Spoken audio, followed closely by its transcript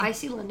I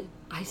see London.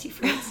 I see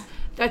France.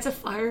 That's a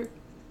fire.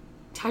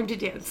 Time to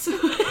dance.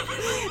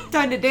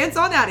 Time to dance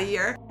on out of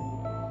here.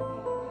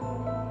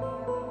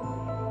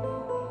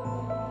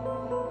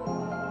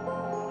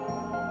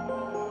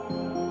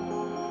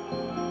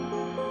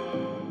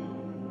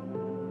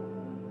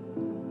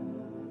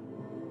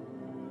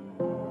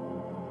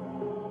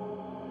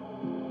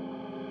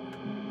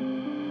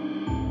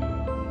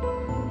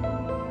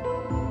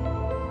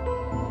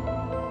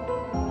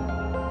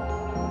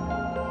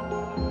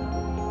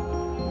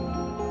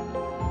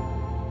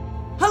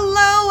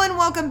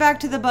 Welcome back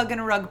to the Bug and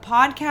a Rug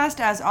podcast.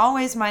 As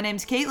always, my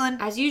name's Caitlin.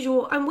 As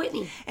usual, I'm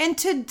Whitney. And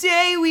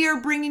today we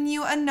are bringing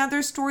you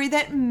another story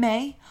that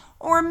may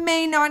or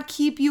may not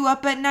keep you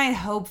up at night.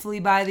 Hopefully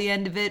by the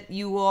end of it,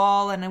 you will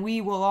all and we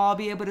will all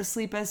be able to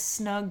sleep as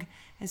snug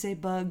as a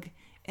bug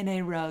in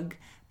a rug.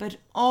 But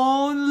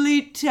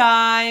only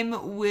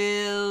time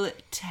will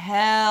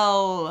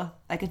tell.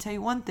 I can tell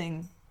you one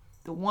thing.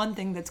 The one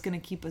thing that's going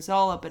to keep us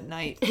all up at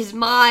night is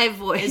my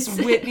voice.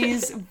 Is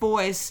Whitney's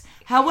voice.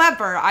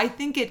 However, I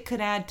think it could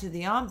add to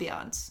the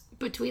ambiance.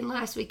 Between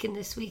last week and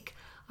this week,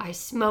 I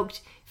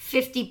smoked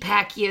 50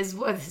 pack years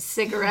worth of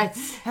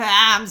cigarettes.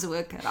 Arms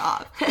were cut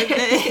off.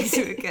 Legs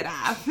were cut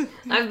off.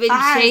 I've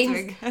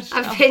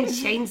been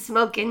chain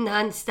smoking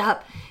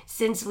nonstop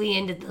since we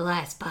ended the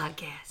last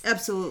podcast.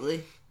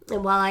 Absolutely.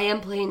 And while I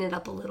am playing it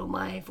up a little,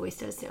 my voice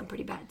does sound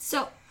pretty bad.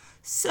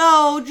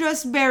 So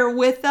just bear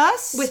with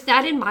us. With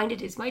that in mind,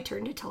 it is my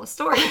turn to tell a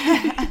story.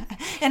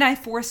 And I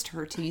forced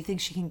her to. You think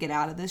she can get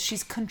out of this?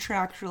 She's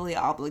contractually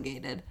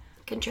obligated.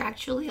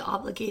 Contractually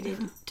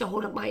obligated to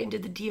hold up my end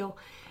of the deal.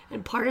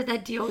 And part of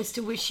that deal is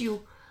to wish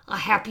you a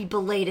happy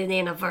belated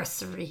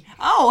anniversary.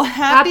 Oh,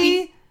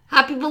 happy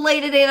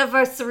belated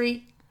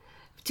anniversary.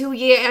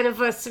 2-year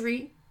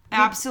anniversary.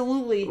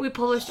 Absolutely. We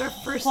published our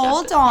first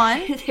Hold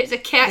on. There's a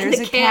cat in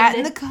the cabinet. There's a cat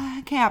in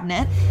the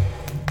cabinet.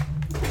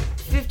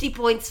 50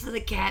 points for the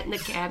cat in the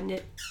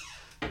cabinet.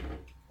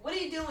 What are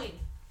you doing?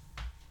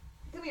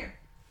 Come here.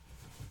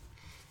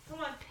 Come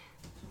on. Out.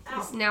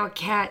 There's now a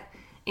cat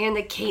and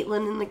a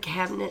Caitlin in the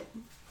cabinet.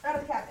 Out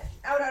of the cabinet.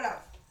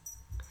 Out.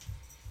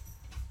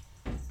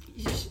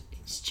 He's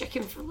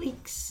checking for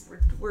leaks.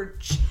 We're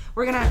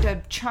going to have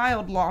to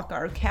child lock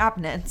our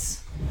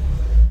cabinets.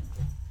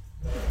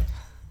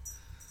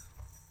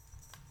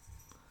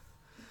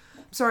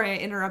 Sorry, I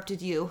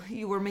interrupted you.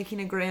 You were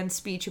making a grand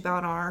speech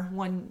about our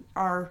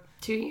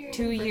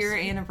 2-year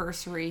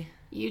anniversary.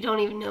 You don't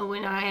even know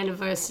when our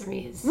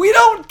anniversary is. We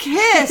don't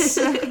kiss!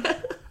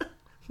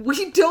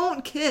 We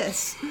don't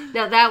kiss.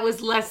 Now, that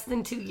was less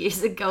than 2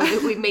 years ago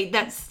that we made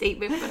that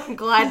statement, but I'm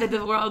glad that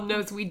the world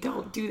knows we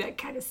don't do that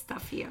kind of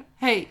stuff here.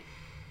 Hey,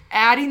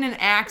 adding an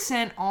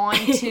accent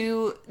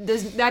onto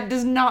that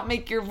does not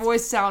make your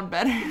voice sound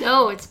better.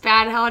 No, it's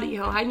bad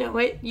audio. I know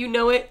it. You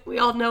know it. We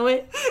all know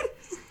it.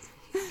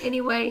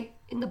 Anyway,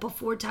 in the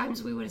before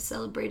times, we would have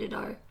celebrated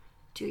our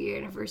 2-year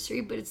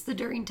anniversary, but it's the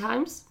during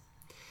times.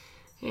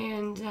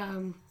 And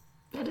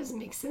that doesn't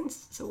make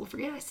sense, so we'll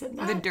forget I said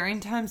that. The during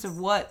times of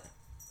what?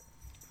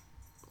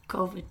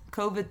 COVID.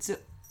 COVID's...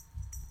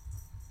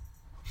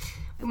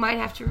 We might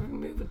have to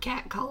remove a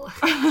cat collar.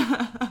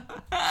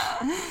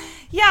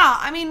 Yeah,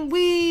 I mean,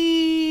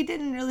 we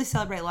didn't really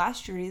celebrate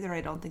last year either,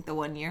 I don't think, the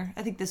 1 year.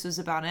 I think this was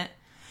about it.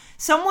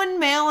 Someone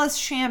mail us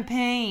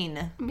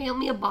champagne. Mail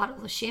me a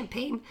bottle of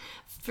champagne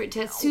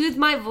to soothe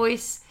my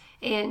voice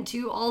and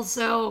to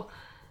also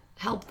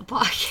help the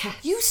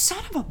podcast. You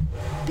son of a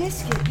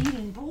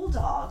biscuit-eating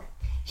bulldog.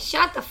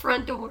 Shut the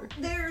front door.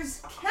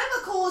 There's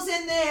chemicals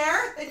in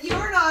there that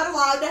you're not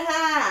allowed to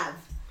have.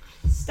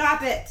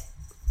 Stop it.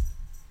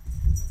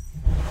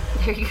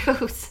 There he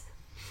goes.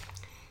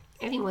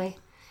 Anyway,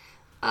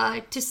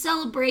 to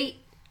celebrate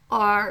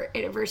our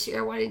anniversary,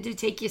 I wanted to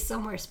take you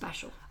somewhere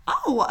special.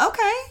 Oh,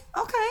 okay.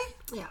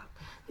 Yeah.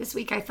 This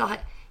week I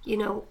thought,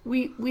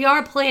 we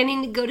are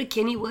planning to go to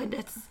Kennywood.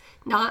 That's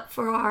not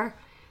for our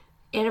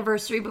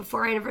anniversary, but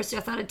for our anniversary,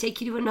 I thought I'd take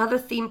you to another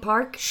theme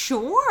park.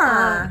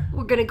 Sure.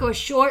 We're going to go a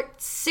short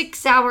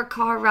 6-hour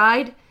car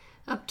ride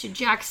up to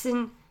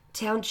Jackson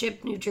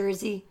Township, New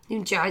Jersey.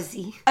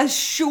 A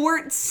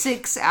short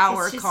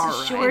 6-hour car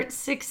ride. A short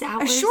 6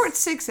 hours. A short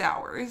 6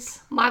 hours.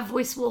 My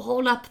voice will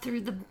hold up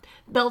through the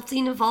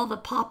belting of all the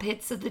pop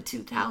hits of the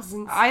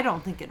 2000s. I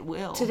don't think it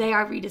will. Today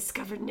I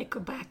rediscovered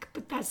Nickelback,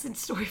 but that's a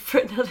story for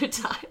another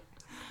time.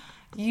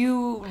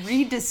 You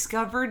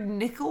rediscovered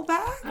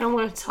Nickelback? I don't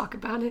want to talk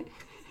about it.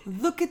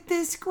 Look at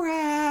this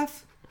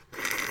graph.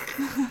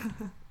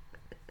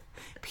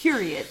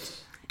 Period.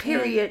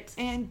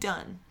 And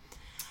done.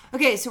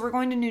 Okay, so we're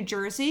going to New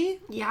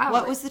Jersey. Yeah.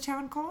 What was the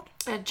town called?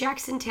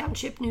 Jackson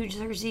Township, New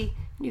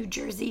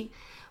Jersey,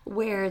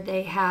 where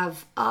they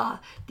have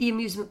the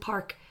amusement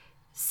park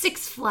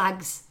Six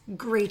Flags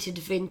Great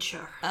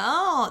Adventure.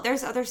 Oh,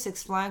 there's other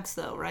Six Flags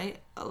though, right?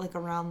 Like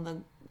around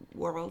the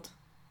world.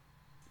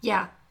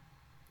 Yeah.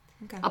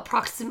 Okay.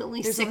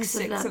 Approximately there's six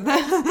only of them.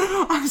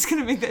 I was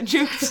going to make that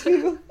joke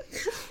too.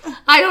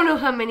 I don't know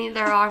how many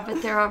there are,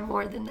 but there are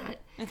more than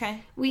that.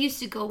 Okay. We used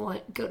to go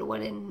to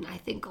one in, I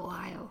think,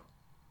 Ohio.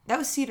 That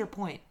was Cedar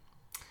Point.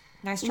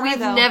 Nice try, We've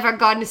though. never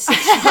gone to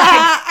Six Flags.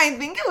 I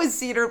think it was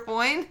Cedar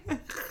Point.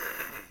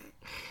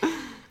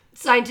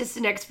 Scientists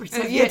and experts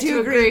have Yeah, yet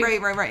to agree.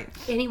 Right.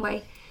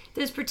 Anyway,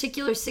 this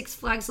particular Six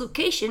Flags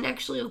location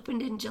actually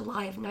opened in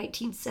July of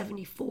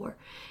 1974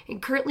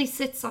 and currently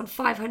sits on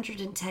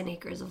 510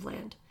 acres of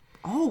land.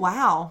 Oh,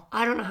 wow.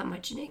 I don't know how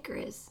much an acre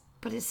is,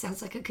 but it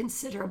sounds like a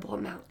considerable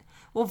amount.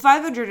 Well,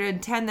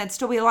 510, that'd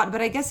still be a lot.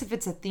 But I guess if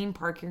it's a theme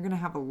park, you're going to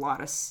have a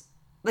lot of...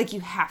 Like,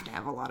 you have to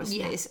have a lot of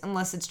space. Yeah.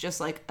 Unless it's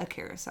just, like, a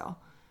carousel.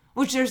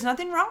 Which, there's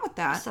nothing wrong with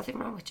that. There's nothing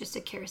wrong with just a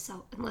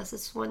carousel, unless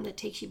it's one that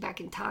takes you back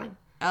in time.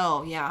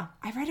 Oh, yeah.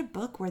 I read a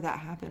book where that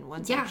happened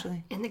once,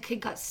 actually. And the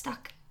kid got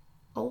stuck.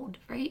 Old,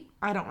 right?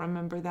 I don't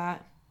remember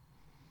that.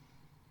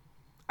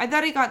 I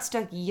thought he got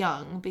stuck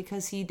young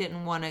because he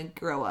didn't want to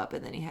grow up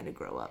and then he had to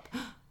grow up.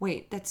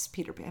 Wait, that's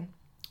Peter Pan.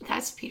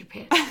 That's Peter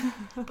Pan.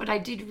 But I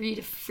did read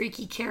a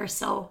freaky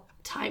carousel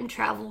time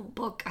travel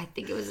book. I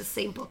think it was the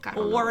same book. I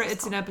don't know. Or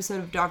it's an episode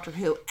of Doctor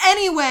Who.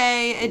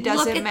 Anyway, it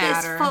doesn't matter. Look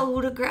at this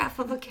photograph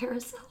of a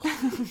carousel.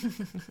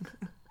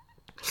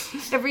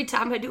 Every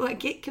time I do, I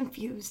get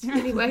confused.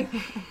 Anyway,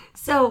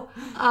 so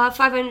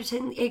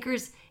 510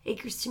 acres.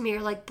 Acres to me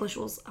are like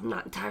bushels. I'm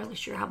not entirely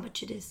sure how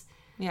much it is.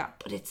 Yeah.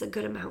 But it's a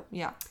good amount.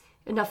 Yeah.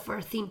 Enough for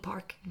a theme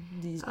park.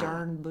 These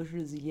darn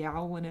bushes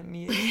yowling at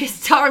me.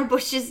 These darn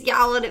bushes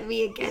yowling at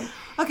me again.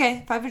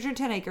 Okay,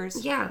 510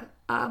 acres. Yeah.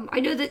 I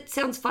know that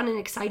sounds fun and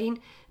exciting,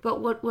 but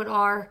what would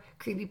our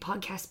creepy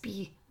podcast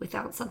be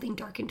without something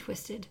dark and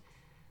twisted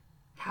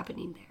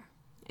happening there?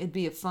 It'd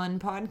be a fun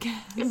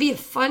podcast. It'd be a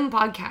fun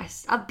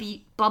podcast.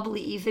 Upbeat,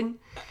 bubbly even.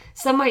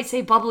 Some might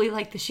say bubbly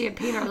like the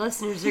champagne our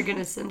listeners are going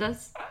to send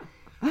us.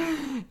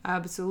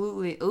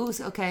 Absolutely. Ooh,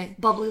 okay.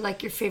 Bubbly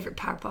like your favorite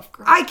Powerpuff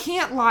Girl. I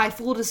can't lie.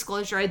 Full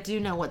disclosure, I do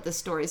know what this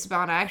story's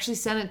about. I actually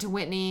sent it to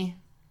Whitney.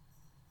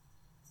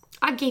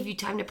 I gave you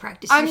time to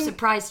practice your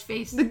surprised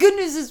face. The good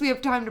news is we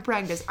have time to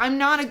practice. I'm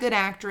not a good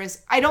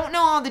actress. I don't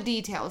know all the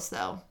details,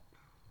 though.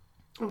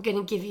 I'm going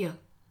to give you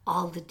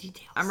all the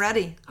details. I'm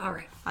ready. All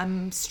right.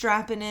 I'm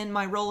strapping in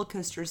my roller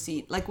coaster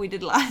seat like we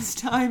did last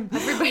time.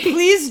 Everybody.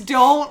 Please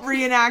don't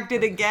reenact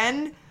it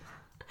again.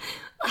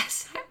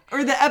 Last time.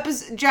 Or the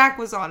episode Jack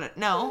was on it.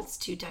 No. It's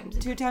 2 times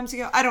ago. 2 times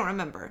ago? I don't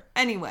remember.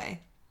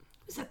 Anyway.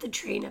 Was that the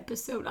train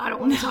episode? I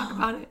don't want to talk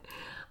about it.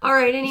 All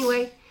right,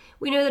 anyway.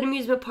 We know that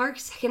amusement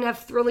parks can have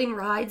thrilling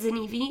rides and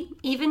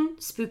even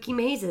spooky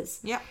mazes.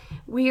 Yeah.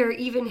 We are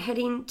even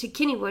heading to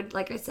Kennywood,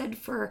 like I said,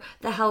 for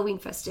the Halloween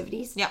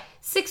festivities. Yeah.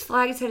 Six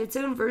Flags had its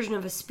own version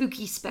of a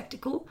spooky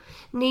spectacle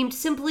named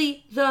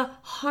simply the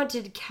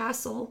Haunted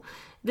Castle.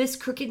 This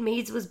crooked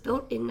maze was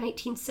built in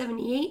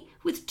 1978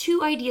 with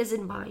 2 ideas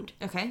in mind.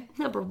 Okay.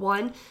 Number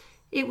 1,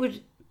 it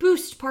would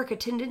boost park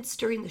attendance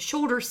during the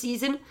shoulder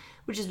season,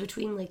 which is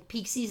between like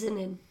peak season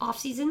and off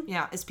season.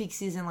 Yeah. Is peak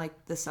season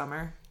like the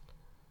summer?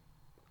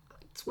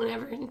 It's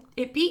whenever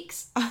it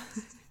peaks.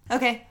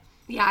 Okay.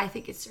 Yeah, I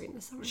think it's during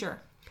the summer.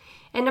 Sure.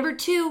 And number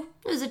 2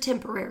 is a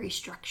temporary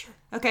structure.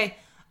 Okay.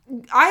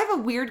 I have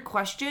a weird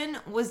question.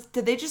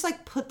 Did they just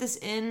like put this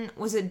in?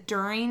 Was it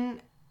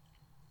during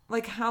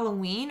like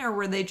Halloween or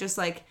were they just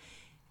like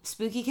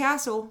spooky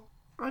castle?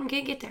 I'm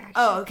going to get there. Actually.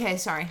 Oh, okay.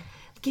 Sorry.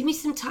 Give me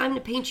some time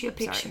to paint you a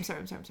picture. I'm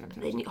sorry.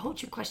 Then you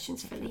hold your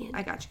questions for the end.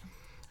 I got you.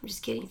 I'm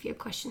just kidding. If you have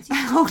questions,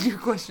 Hold your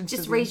questions.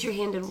 just raise your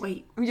hand and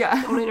wait.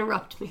 Yeah. Don't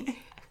interrupt me.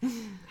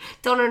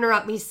 Don't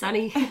interrupt me,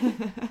 Sonny.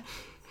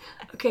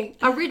 Okay.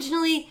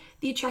 Originally,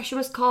 the attraction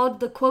was called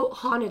the, quote,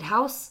 Haunted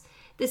House.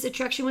 This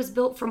attraction was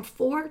built from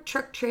 4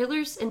 truck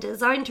trailers and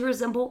designed to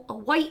resemble a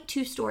white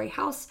 2-story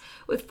house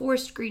with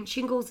forest green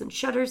shingles and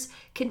shutters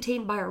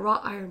contained by a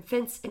wrought iron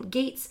fence and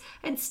gates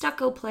and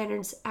stucco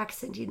lanterns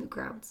accenting the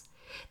grounds.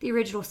 The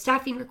original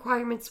staffing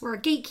requirements were a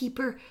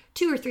gatekeeper,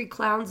 2 or 3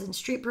 clowns, and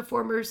street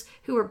performers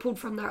who were pulled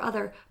from their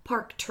other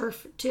park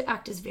turf to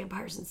act as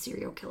vampires and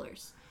serial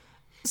killers.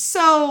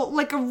 So,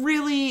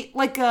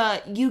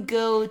 you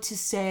go to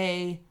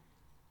say...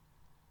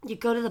 You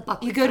go to the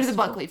Buckley You go Festival, to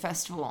the Buckley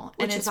Festival,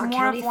 and which it's is our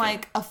more of county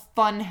like a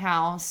fun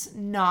house,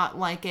 not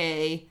like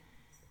a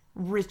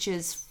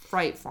Rich's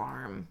Fright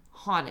Farm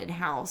haunted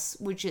house,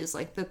 which is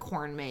like the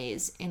corn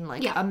maze in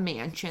like a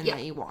mansion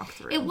that you walk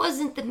through. It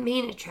wasn't the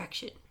main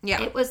attraction.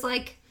 Yeah. It was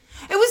like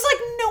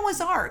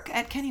Noah's Ark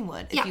at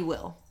Kennywood, if you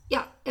will.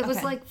 Yeah, it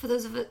was like, for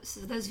those of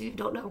you who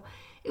don't know,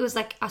 it was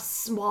like a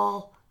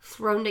small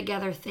thrown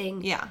together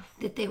thing. Yeah.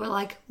 That they were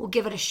like, we'll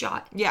give it a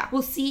shot. Yeah.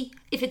 We'll see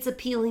if it's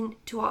appealing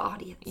to our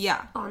audience.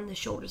 Yeah. On the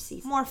shoulder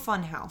season. More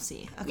fun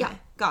housey. Okay. Yeah.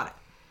 Got it.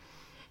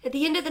 At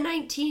the end of the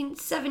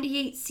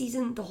 1978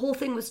 season, the whole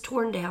thing was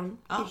torn down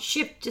and Oh.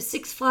 shipped to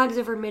Six Flags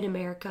Over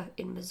Mid-America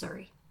in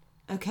Missouri.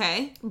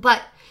 Okay.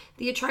 But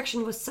the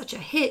attraction was such a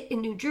hit in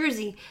New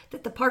Jersey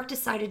that the park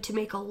decided to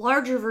make a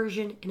larger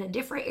version in a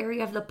different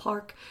area of the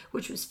park,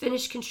 which was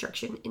finished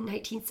construction in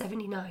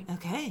 1979.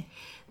 Okay.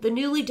 The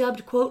newly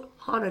dubbed, quote,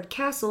 Haunted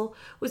Castle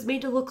was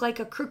made to look like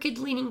a crooked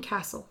leaning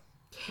castle.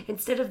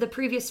 Instead of the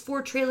previous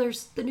 4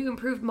 trailers, the new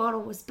improved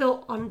model was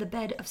built on the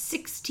bed of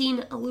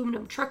 16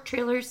 aluminum truck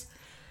trailers,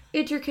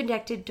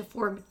 interconnected to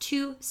form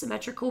 2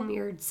 symmetrical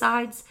mirrored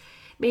sides.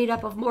 made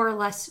up of more or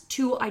less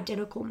 2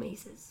 identical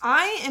mazes.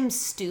 I am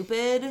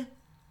stupid.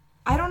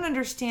 I don't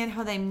understand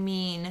what they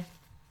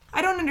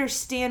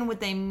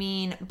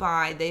mean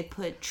by they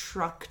put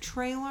truck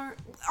trailer.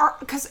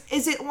 Because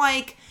is it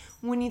like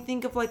when you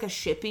think of like a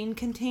shipping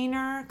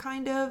container,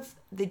 kind of?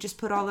 They just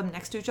put all them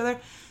next to each other.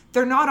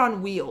 They're not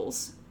on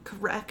wheels,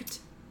 correct?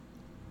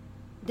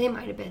 They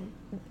might have been.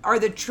 Are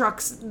the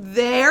trucks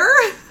there?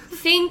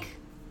 Think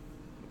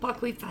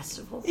Buckwheat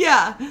Festival.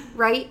 Yeah.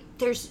 Right?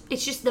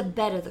 It's just the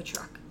bed of the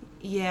truck.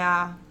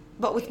 Yeah.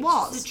 But with It's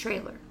walls. just a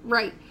trailer.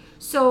 Right.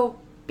 So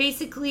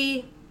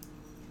basically...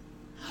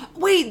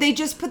 Wait, they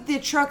just put the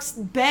truck's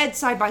bed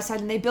side by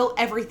side and they built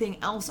everything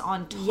else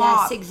on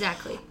top. Yes,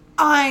 exactly.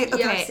 Yes,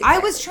 exactly. I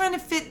was trying to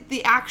fit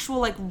the actual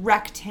like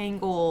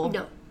rectangle.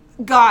 No.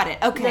 Got it.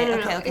 Okay, No.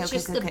 okay. It's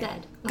just the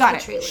bed of Got the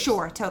it. trailers.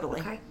 Sure,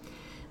 totally. Okay.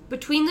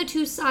 Between the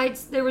 2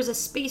 sides, there was a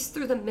space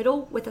through the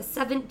middle with a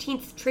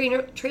 17th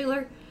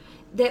trailer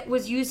that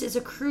was used as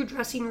a crew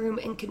dressing room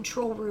and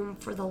control room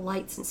for the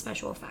lights and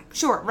special effects.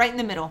 Sure, right in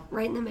the middle.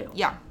 Right in the middle.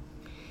 Yeah.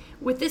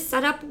 With this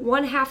setup,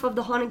 one half of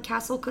the haunted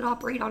castle could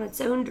operate on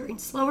its own during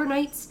slower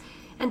nights,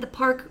 and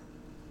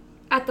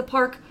at the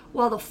park,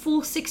 while the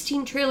full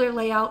 16 trailer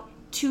layout,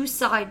 2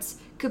 sides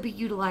could be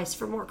utilized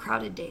for more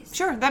crowded days.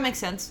 Sure, that makes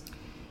sense.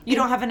 You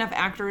don't have enough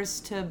actors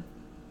to...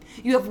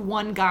 You have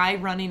one guy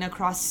running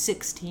across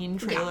 16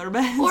 trailer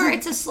beds. Or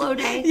it's a slow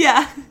day.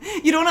 Yeah.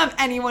 You don't have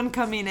anyone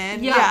coming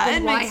in. Yeah,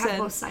 then it why makes have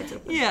sense. both sides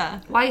open?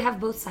 Yeah. Why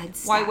have both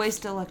sides Why staffed?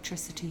 waste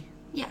electricity?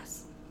 Yes.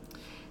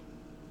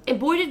 And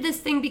boy, did this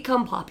thing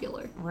become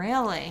popular.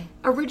 Really?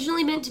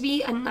 Originally meant to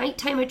be a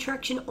nighttime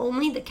attraction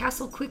only, the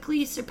castle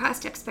quickly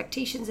surpassed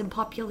expectations in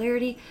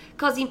popularity,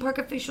 causing park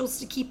officials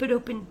to keep it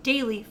open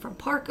daily from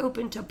park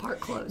open to park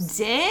closed.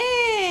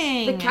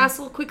 Dang! The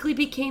castle quickly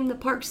became the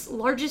park's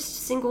largest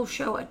single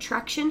show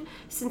attraction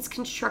since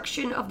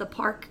construction of the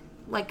park.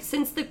 Like,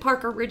 since the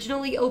park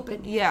originally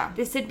opened, Yeah.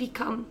 this had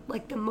become,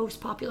 like, the most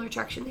popular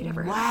attraction they'd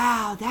ever had.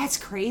 Wow, that's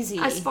crazy.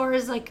 As far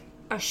as, like,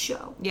 a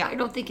show. Yeah. I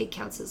don't think it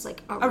counts as,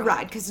 like, A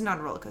ride, because it's not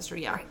a roller coaster,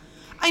 yeah. Right.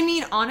 I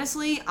mean,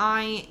 honestly,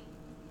 I'd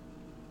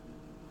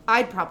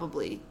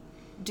probably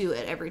do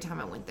it every time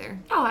I went there.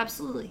 Oh,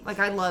 absolutely. Like,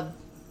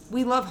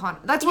 we love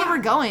haunted. That's why Yeah. we're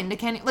going to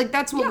Canyon. Like,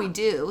 that's what Yeah. we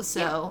do,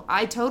 so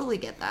I totally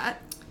get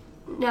that.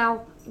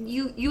 Now,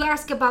 you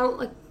ask about,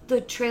 like, the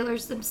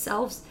trailers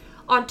themselves.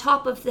 On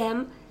top of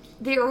them,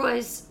 there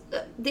was...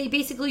 they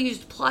basically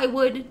used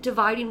plywood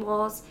dividing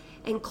walls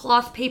and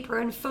cloth paper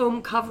and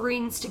foam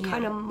coverings to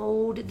kind of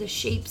mold the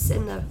shapes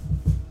and the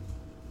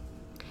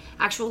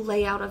actual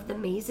layout of the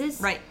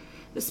mazes. Right.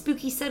 The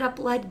spooky setup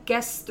led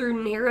guests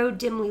through narrow,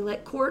 dimly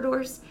lit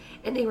corridors,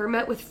 and they were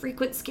met with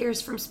frequent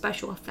scares from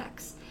special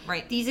effects.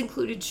 Right. These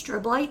included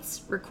strobe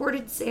lights,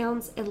 recorded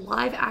sounds, and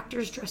live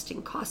actors dressed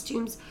in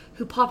costumes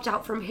who popped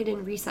out from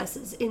hidden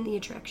recesses in the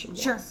attraction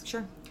walls.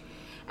 Sure.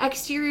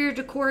 Exterior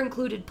decor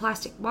included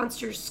plastic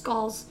monsters,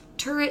 skulls,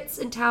 turrets,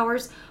 and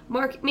towers,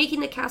 making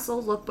the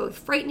castle look both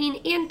frightening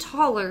and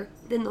taller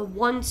than the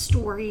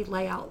one-story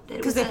layout that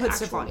it was. Because they the put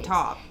stuff actual on maze.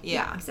 top.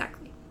 Yeah.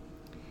 Exactly.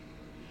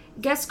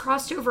 Guests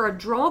crossed over a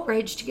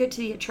drawbridge to get to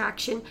the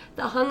attraction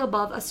that hung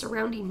above a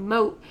surrounding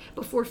moat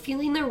before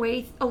feeling their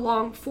way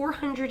along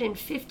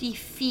 450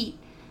 feet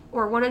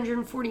or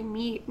 140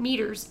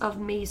 meters of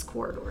maze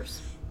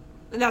corridors.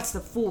 And that's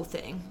the full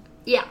thing.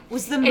 Yeah.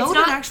 Was the It's moat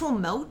not- an actual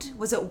moat?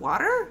 Was it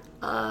water?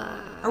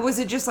 Or was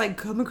it just like,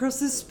 come across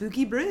this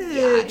spooky bridge?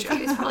 Yeah, I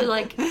think it's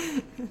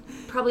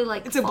probably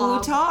like It's a blue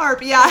fog.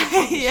 tarp. Yeah.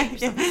 yeah.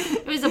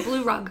 It was a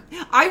blue rug.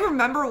 I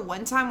remember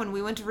one time when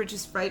we went to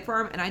Rich's Fright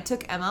Farm and I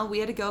took Emma, we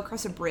had to go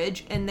across a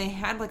bridge and they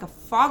had like a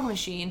fog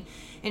machine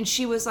and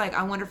she was like,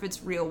 I wonder if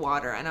it's real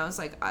water. And I was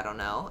like, I don't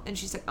know. And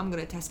she's like, I'm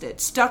going to test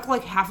it. Stuck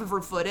like half of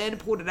her foot in,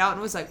 pulled it out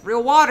and was like,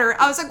 real water.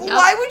 I was like, Yep.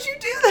 why would you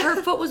do that?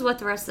 Her foot was wet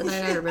the rest of the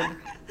night, I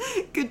remember.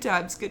 Good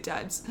times, good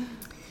times.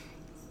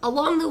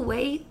 Along the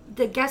way,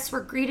 the guests were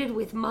greeted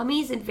with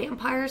mummies and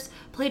vampires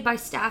played by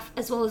staff,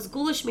 as well as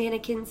ghoulish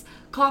mannequins,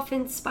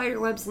 coffins,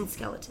 spiderwebs, and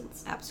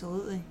skeletons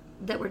Absolutely.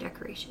 that were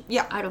decoration.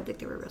 Yeah. I don't think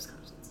they were real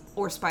skeletons.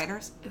 Or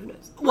spiders. Who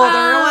knows?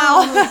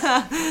 Well,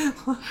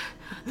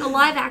 The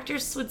live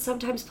actors would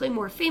sometimes play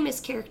more famous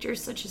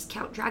characters such as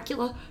Count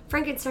Dracula,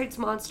 Frankenstein's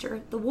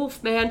monster, the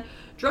Wolfman,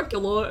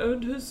 Dracula,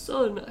 and his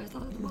son. I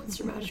thought of the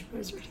Monster Mash when I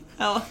was reading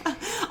that.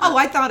 oh,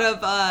 I thought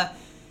of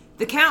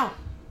the Count.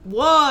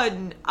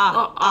 One.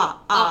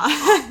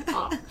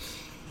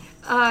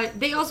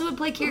 They also would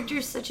play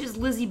characters such as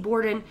Lizzie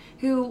Borden,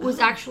 who was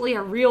actually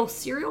a real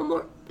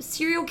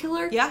serial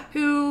killer. Yeah.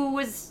 Who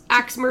was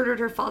axe murdered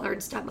her father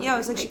and stepmother. Yeah, it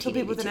was in like she killed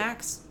people with an 1982.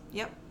 axe.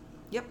 Yep.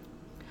 Yep.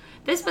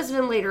 This must have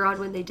been later on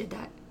when they did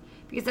that,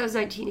 because that was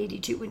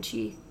 1982 when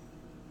she.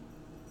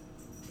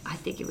 I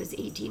think it was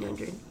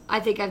 1800. I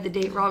think I have the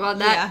date wrong on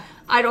that. Yeah.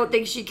 I don't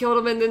think she killed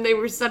him, and then they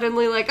were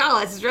suddenly like, "Oh,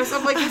 let's dress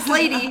up like this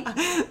lady."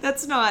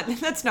 That's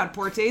not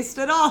poor taste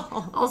at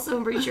all. Also,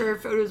 I'm pretty sure her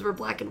photos were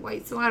black and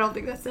white, so I don't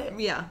think that's it.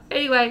 Yeah.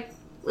 Anyway,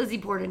 Lizzie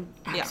Borden,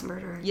 axe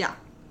murderer. Yeah.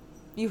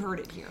 You heard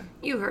it here.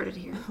 You heard it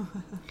here.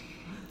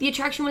 The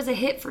attraction was a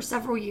hit for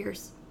several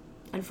years.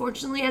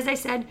 Unfortunately, as I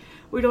said,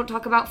 we don't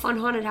talk about fun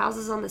haunted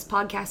houses on this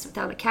podcast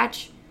without a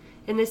catch.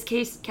 In this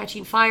case,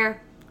 catching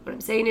fire. What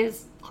I'm saying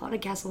is,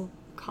 haunted castle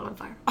caught on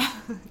fire.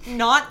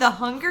 Not the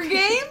Hunger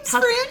Games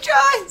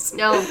franchise?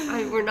 No,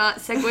 we're not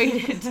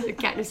segueing into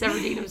Katniss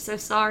Everdeen. I'm so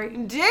sorry.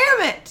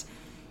 Damn it!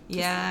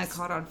 Yeah,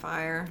 caught on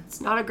fire.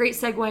 It's not a great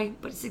segue,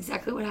 but it's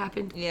exactly what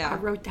happened. Yeah. I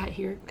wrote that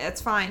here.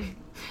 That's fine.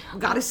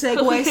 Gotta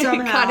segue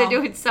somehow. Gotta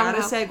do it somehow.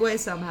 Gotta segue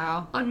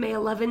somehow. On May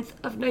 11th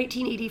of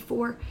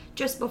 1984,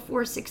 just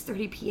before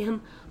 6:30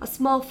 p.m., a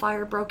small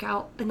fire broke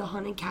out in the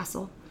haunted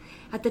castle.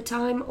 At the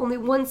time, only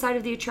one side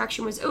of the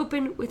attraction was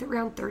open with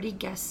around 30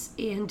 guests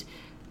and,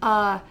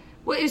 it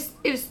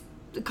was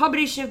a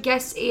combination of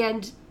guests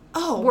and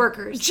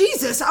workers.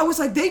 Jesus, I was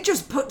like, they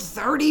just put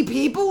 30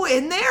 people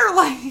in there?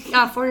 Like,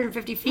 yeah,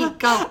 450 feet,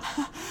 go.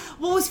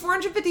 Well, was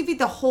 450 feet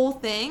the whole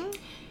thing?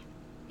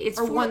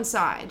 It's one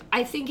side?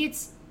 I think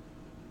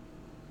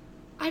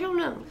I don't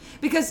know.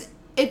 Because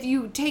if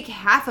you take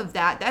half of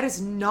that, that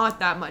is not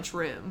that much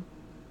room.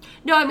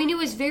 No, I mean, it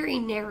was very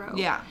narrow.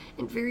 Yeah.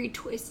 And very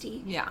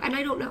twisty. Yeah. And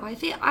I don't know. I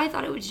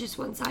thought it was just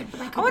one side,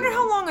 but I wonder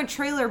how long a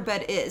trailer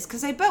bed is.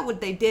 Because I bet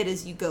what they did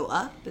is you go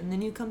up, and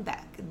then you come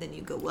back, and then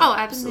you go up,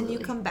 absolutely. and then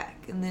you come back,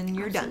 and then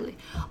you're done.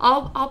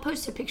 I'll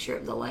post a picture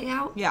of the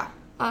layout. Yeah.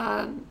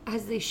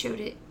 As they showed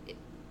it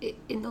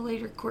in the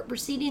later court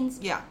proceedings.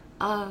 Yeah.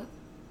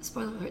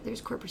 Spoiler alert,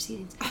 there's court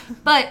proceedings.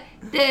 But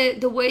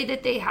the way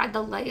that they had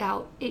the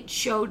layout, it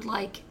showed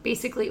like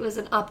basically it was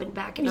an up and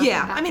back and up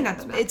and back. I mean,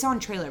 it's on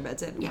trailer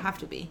beds. It have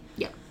to be.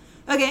 Yeah.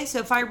 Okay,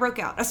 so fire broke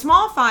out. A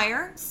small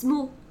fire.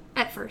 Small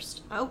at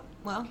first. Oh,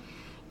 well.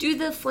 Due to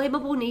the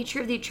flammable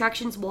nature of the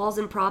attraction's walls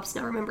and props,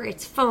 now remember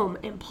it's foam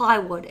and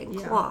plywood and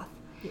cloth.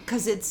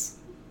 Because it's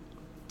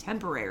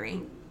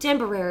temporary.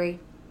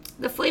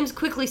 The flames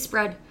quickly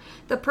spread.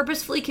 The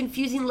purposefully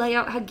confusing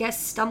layout had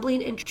guests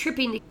stumbling and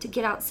tripping to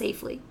get out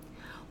safely.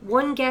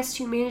 One guest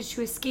who managed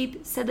to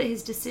escape said that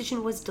his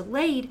decision was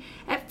delayed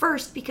at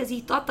first because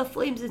he thought the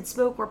flames and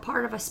smoke were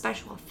part of a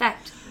special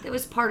effect that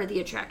was part of the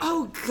attraction.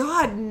 Oh,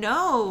 God,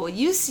 no.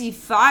 You see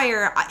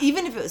fire.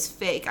 Even if it was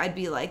fake, I'd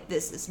be like,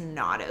 this is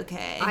not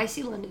okay. I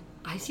see London.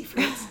 I see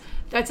France.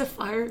 That's a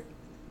fire.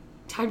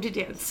 Time to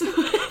dance.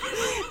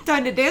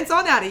 Time to dance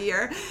on out of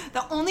here.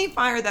 The only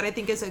fire that I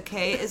think is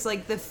okay is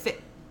like the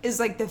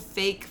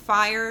fake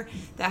fire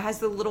that has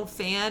the little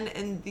fan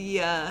and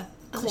the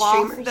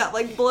cloth that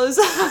like blows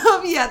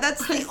up. Yeah,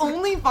 that's the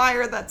only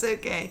fire that's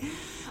okay.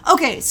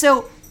 Okay,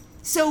 so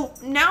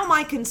now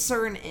my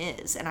concern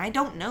is, and I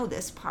don't know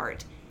this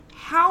part,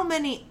 how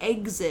many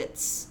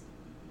exits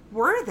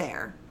were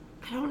there?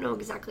 I don't know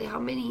exactly how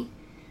many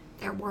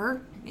there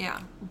were. Yeah.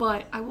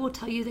 But I will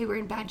tell you they were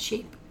in bad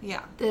shape.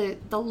 Yeah. The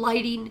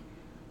lighting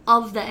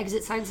of the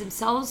exit signs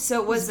themselves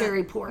was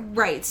very poor.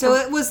 Right. So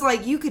it was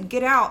like you could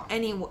get out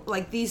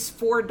these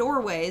 4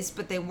 doorways,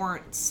 but they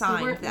weren't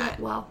signed that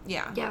well.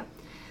 Yeah. Yeah.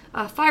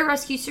 Fire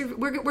rescue service.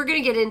 We're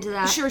gonna get into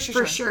that.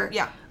 Sure.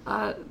 Yeah.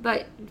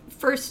 But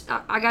first,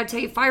 I gotta tell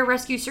you, fire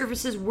rescue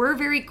services were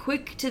very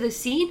quick to the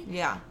scene.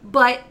 Yeah.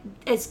 But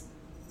as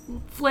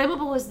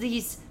flammable as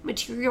these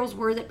materials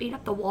were that made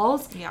up the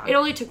walls, it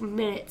only took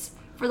minutes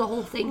for the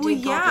whole thing to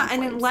engulf in flames.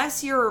 And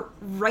unless you're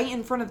right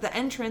in front of the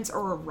entrance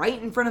or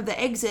right in front of the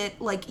exit,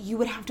 like you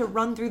would have to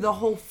run through the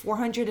whole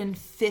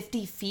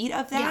 450 feet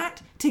of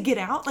that to get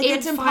out. Like,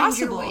 it's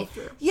impossible. Find your way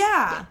through.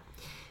 Yeah.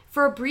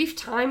 For a brief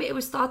time, it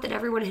was thought that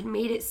everyone had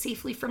made it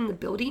safely from the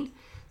building.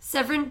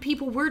 7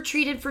 people were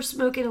treated for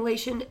smoke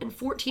inhalation, and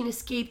 14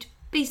 escaped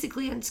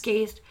basically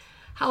unscathed.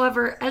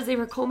 However, as they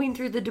were combing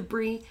through the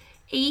debris,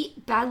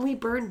 8 badly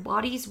burned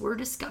bodies were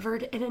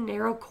discovered in a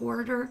narrow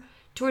corridor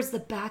towards the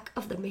back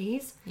of the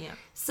maze. Yeah.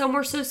 Some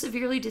were so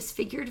severely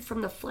disfigured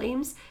from the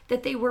flames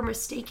that they were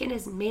mistaken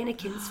as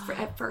mannequins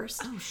at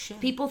first. Oh,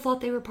 shit. People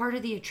thought they were part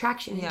of the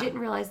attraction and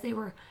didn't realize they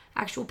were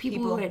actual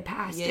people who had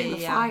passed in the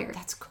fire.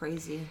 That's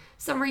crazy.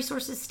 Some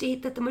resources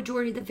state that the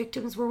majority of the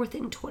victims were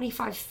within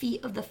 25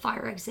 feet of the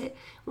fire exit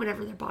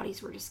whenever their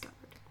bodies were discovered.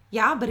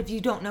 Yeah, but if you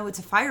don't know it's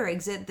a fire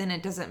exit, then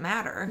it doesn't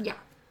matter. Yeah.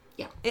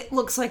 It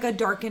looks like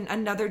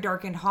another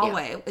darkened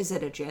hallway. Yeah. Is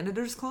it a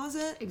janitor's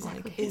closet?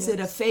 Exactly. Like, is it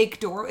a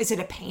fake door? Is it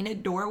a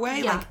painted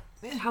doorway? Yeah.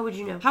 Like, how would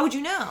you know? How would you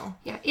know?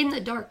 Yeah, in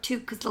the dark too,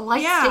 because the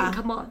lights didn't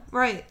come on.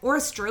 Right. Or a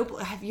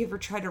strobe. Have you ever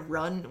tried to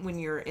run when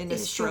you're in a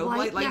strobe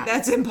light? Like,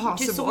 that's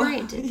impossible.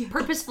 Disoriented.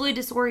 Purposefully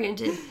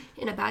disoriented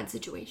in a bad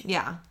situation.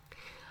 Yeah.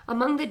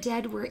 Among the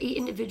dead were 8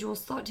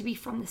 individuals thought to be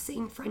from the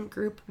same friend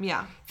group.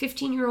 Yeah.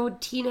 15-year-old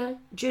Tina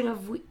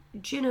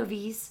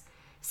Genovese,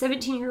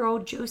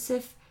 17-year-old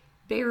Joseph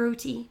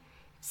Beiruti,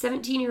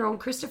 17-year-old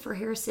Christopher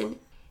Harrison,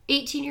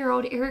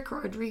 18-year-old Eric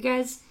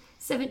Rodriguez,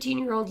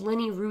 17-year-old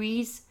Lenny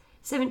Ruiz,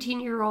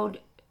 17-year-old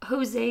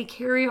Jose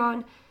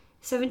Carrion,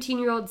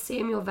 17-year-old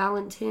Samuel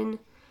Valentin,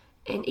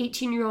 and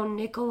 18-year-old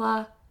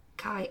Nicola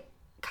Caiza.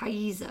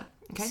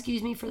 Okay.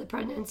 Excuse me for the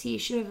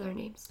pronunciation of their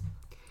names.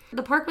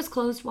 The park was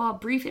closed while a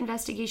brief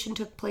investigation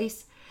took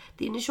place.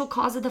 The initial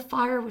cause of the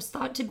fire was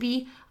thought to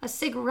be a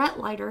cigarette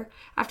lighter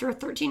after a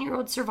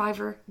 13-year-old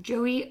survivor,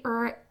 Joey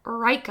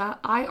Irica,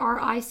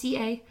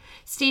 I-R-I-C-A,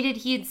 stated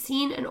he had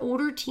seen an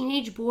older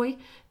teenage boy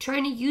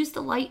trying to use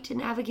the light to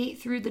navigate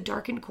through the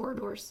darkened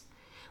corridors.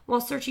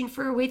 While searching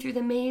for a way through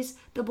the maze,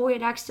 the boy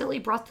had accidentally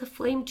brought the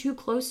flame too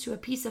close to a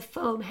piece of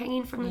foam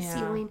hanging from the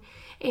ceiling,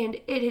 and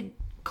it had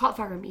caught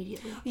fire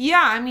immediately.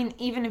 Yeah, I mean,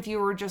 even if you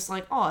were just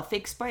like, oh, a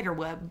fake spider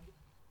web.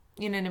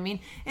 You know what I mean?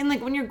 And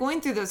like when you're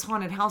going through those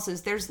haunted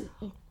houses, there's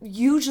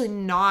usually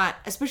not,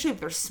 especially if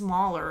they're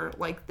smaller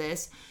like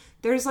this,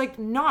 there's like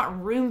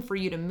not room for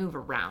you to move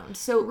around.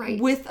 So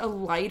with a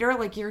lighter,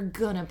 like you're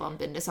gonna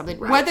bump into something,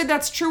 whether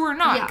that's true or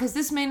not, because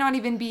this may not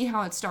even be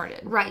how it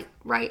started. Right.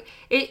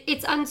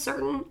 It's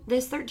uncertain.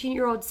 This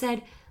 13-year-old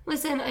said,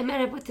 listen, I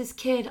met up with this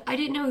kid. I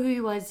didn't know who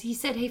he was. He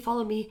said, hey,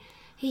 follow me.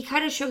 He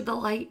kind of showed the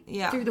light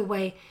through the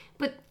way.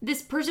 But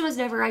this person was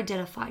never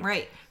identified.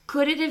 Right.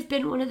 Could it have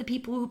been one of the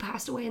people who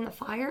passed away in the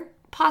fire?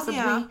 Possibly.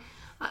 Yeah.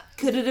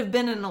 Could it have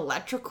been an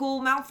electrical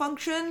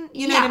malfunction?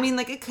 You know what I mean?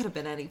 Like, it could have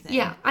been anything.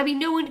 Yeah. I mean,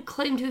 no one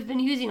claimed to have been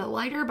using a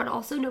lighter, but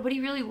also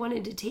nobody really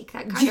wanted to take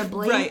that kind of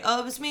blame. Right.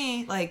 Oh, it was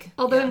me. Like,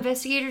 although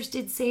investigators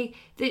did say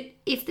that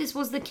if this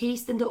was the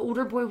case, then the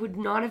older boy would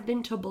not have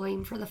been to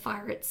blame for the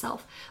fire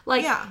itself.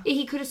 Like,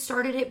 he could have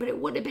started it, but it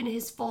wouldn't have been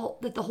his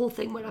fault that the whole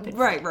thing went up in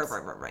flames.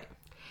 Right.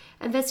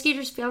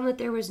 Investigators found that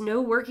there was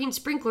no working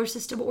sprinkler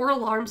system or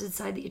alarms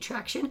inside the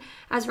attraction,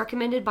 as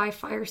recommended by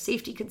fire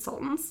safety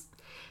consultants.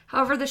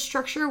 However, the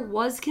structure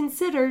was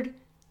considered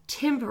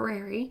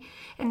temporary,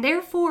 and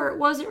therefore it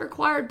wasn't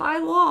required by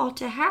law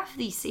to have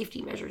these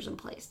safety measures in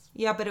place.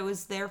 Yeah, but it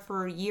was there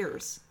for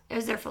years. It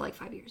was there for like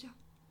 5 years,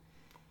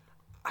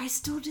 I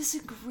still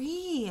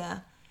disagree.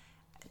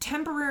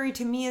 Temporary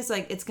to me is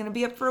like, it's going to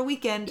be up for a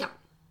weekend.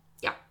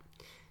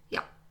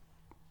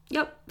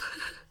 Yep.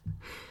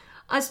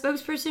 A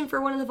spokesperson for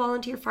one of the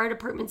volunteer fire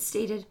departments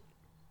stated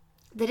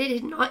that it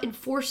had not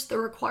enforced the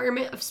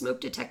requirement of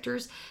smoke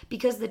detectors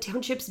because the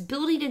township's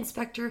building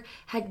inspector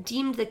had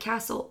deemed the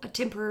castle a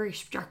temporary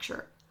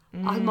structure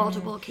on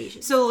multiple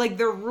occasions. So, like,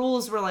 their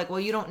rules were like, well,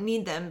 you don't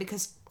need them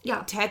because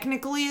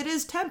technically it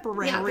is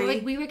temporary. Yeah, they're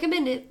like, we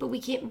recommend it, but we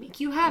can't make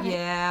you have it.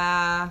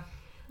 Yeah,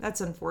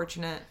 that's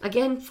unfortunate.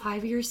 Again,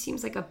 5 years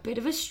seems like a bit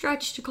of a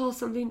stretch to call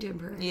something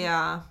temporary.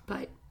 Yeah.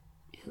 But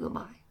who am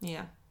I?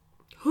 Yeah.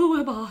 Who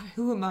am I?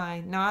 Who am I?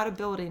 Not a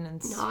building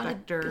inspector. Not a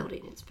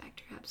building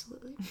inspector,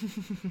 absolutely.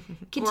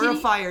 Or a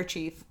fire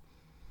chief.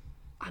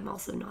 I'm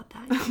also not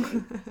that.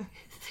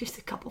 There's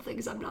a couple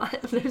things I'm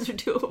not. Those are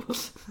two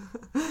of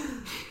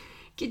them.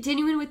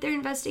 Continuing with their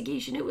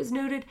investigation, it was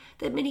noted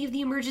that many of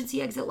the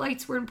emergency exit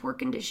lights were in poor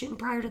condition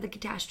prior to the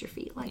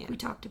catastrophe, like we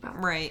talked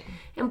about. Right.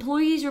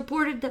 Employees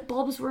reported that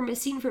bulbs were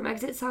missing from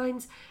exit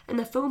signs, and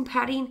the foam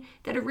padding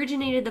that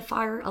originated the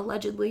fire,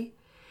 allegedly,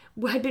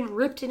 had been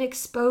ripped and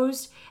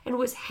exposed and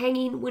was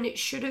hanging when it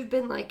should have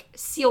been like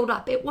sealed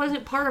up. It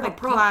wasn't part of like a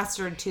problem.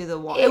 Plastered to the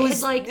wall. It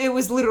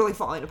was literally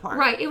falling apart.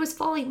 Right. It was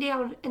falling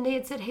down, and they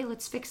had said, hey,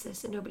 let's fix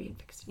this, and nobody had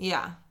fixed it.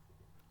 Yeah.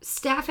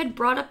 Staff had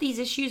brought up these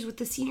issues with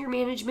the senior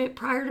management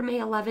prior to May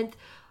 11th,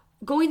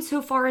 going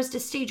so far as to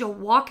stage a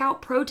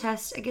walkout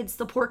protest against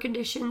the poor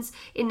conditions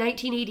in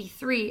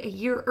 1983, a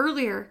year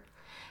earlier.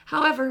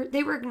 However,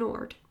 they were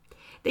ignored.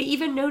 They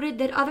even noted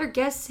that other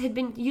guests had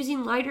been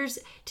using lighters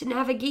to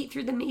navigate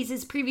through the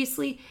mazes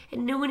previously,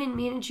 and no one in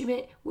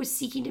management was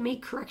seeking to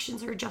make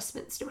corrections or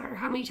adjustments, no matter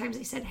how many times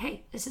they said,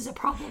 hey, this is a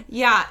problem.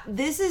 Yeah,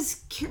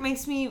 this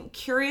makes me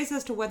curious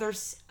as to whether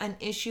an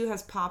issue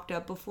has popped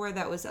up before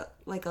that was a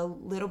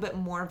little bit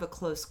more of a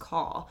close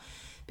call.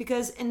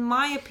 Because in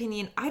my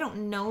opinion, I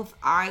don't know if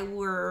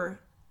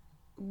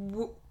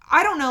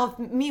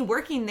me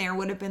working there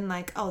would have been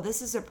like, oh,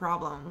 this is a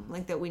problem,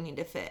 like, that we need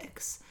to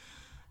fix.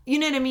 You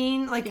know what I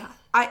mean? Like,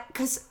 yeah.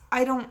 Because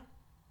I don't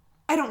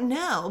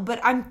know, but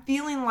I'm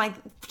feeling like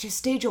to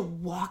stage a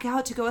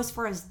walkout to go as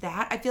far as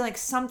that, I feel like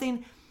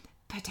something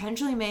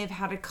potentially may have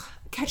had to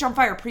catch on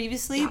fire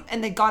previously,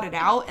 and they got it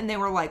out, and they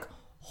were like,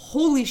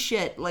 holy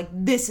shit, like,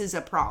 this is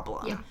a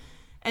problem. Yeah.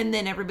 And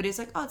then everybody's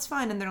like, oh, it's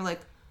fine. And they're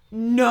like,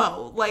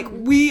 no, like,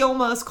 we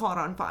almost caught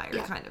on fire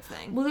kind of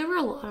thing. Well, there were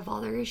a lot of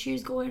other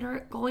issues going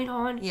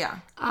on. Yeah.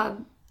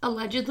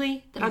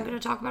 Allegedly, that I'm going to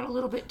talk about a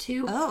little bit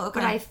too. Oh,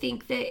 okay. But I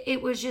think that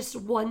it was just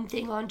one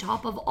thing on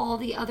top of all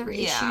the other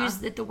issues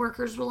that the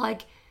workers were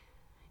like,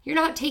 you're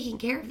not taking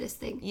care of this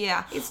thing.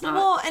 Yeah. It's not.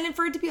 Well, and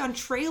for it to be on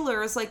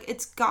trailers, like,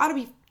 it's got to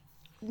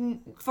be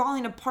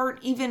falling apart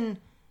even,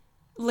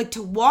 like,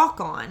 to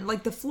walk on.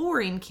 Like, the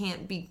flooring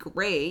can't be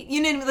great.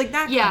 You know what I mean? Like,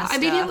 that kind of stuff. I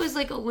mean, it was,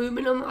 like,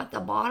 aluminum at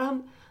the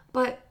bottom,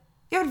 but...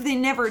 Yeah, but they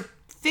never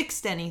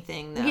fixed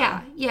anything, though.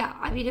 Yeah.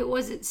 I mean, it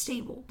wasn't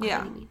stable by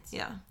any means.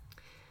 Yeah.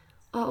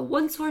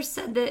 One source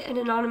said that an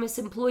anonymous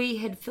employee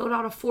had filled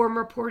out a form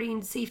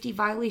reporting safety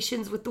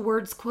violations with the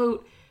words,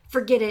 quote,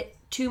 forget it,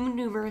 too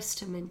numerous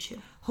to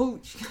mention. Oh,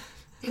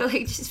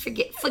 like, just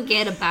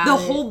forget about the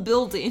it. whole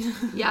building.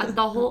 Yeah,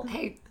 the whole,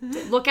 hey,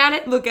 look at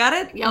it. Look at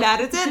it? Yep. That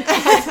is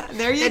it.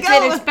 There you That's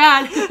go. It's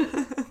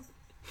bad.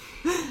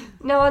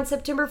 Now, on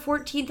September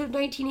 14th of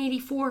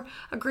 1984,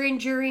 a grand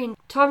jury in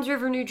Toms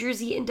River, New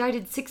Jersey,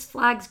 indicted Six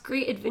Flags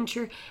Great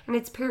Adventure and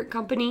its parent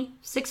company,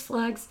 Six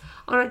Flags,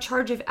 on a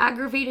charge of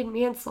aggravated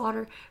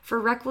manslaughter for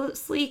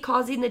recklessly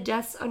causing the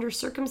deaths under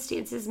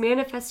circumstances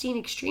manifesting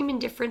extreme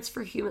indifference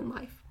for human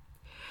life.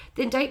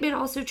 The indictment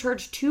also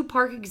charged 2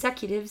 park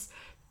executives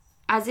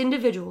as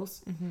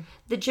individuals,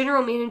 the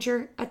general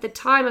manager at the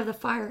time of the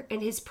fire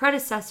and his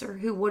predecessor,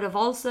 who would have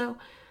also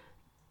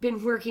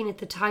been working at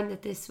the time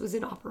that this was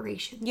in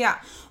operation.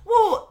 Yeah.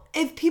 Well,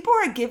 if people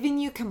are giving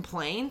you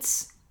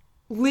complaints,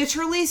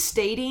 literally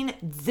stating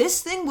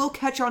this thing will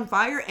catch on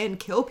fire and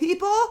kill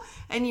people,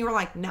 and you were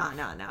like, nah.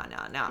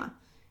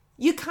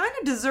 You kind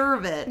of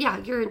deserve it. Yeah,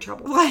 you're in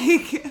trouble.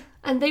 Like...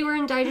 And they were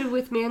indicted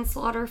with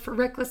manslaughter for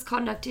reckless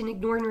conduct and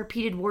ignoring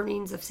repeated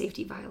warnings of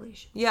safety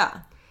violation.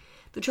 Yeah.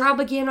 The trial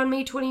began on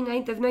May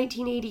 29th of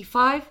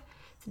 1985.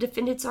 The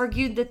defendants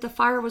argued that the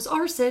fire was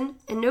arson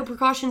and no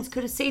precautions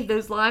could have saved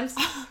those lives.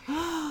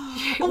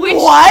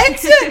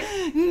 What?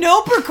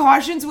 No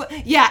precautions?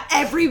 Yeah,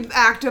 every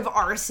act of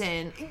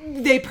arson,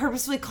 they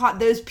purposely caught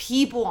those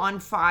people on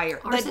fire.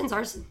 Arson's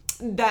arson.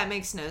 That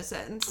makes no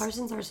sense.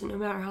 Arson's arson, no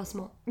matter how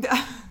small.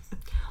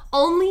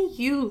 Only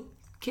you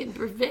can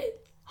prevent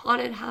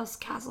haunted house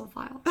castle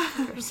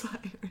fires.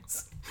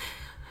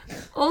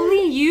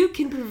 Only you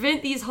can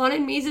prevent these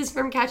haunted mazes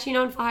from catching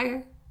on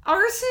fire.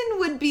 Arson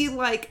would be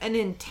like an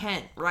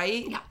intent,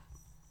 right? Yeah.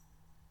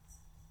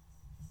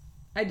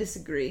 I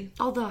disagree.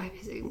 Although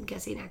I'm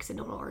guessing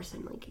accidental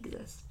arson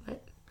exists,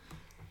 but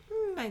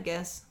I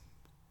guess.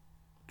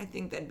 I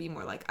think that'd be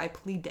more like I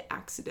plead to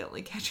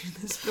accidentally catching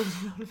this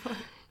building on fire.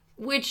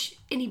 Which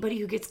anybody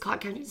who gets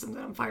caught catching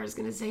something on fire is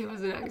going to say it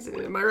was an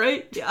accident. Am I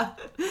right? Yeah.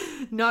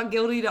 Not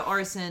guilty to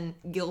arson,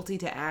 guilty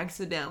to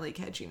accidentally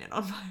catching it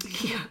on fire.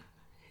 Yeah.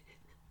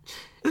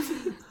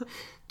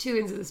 2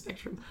 ends of the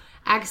spectrum.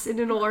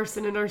 Accidental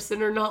arson and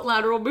arson are not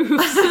lateral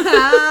moves.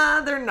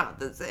 They're not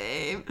the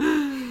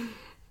same.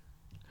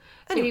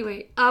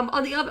 Anyway,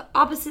 on the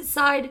opposite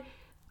side,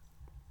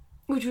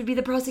 which would be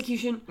the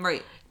prosecution,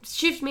 right?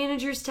 Shift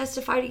managers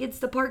testified against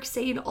the park,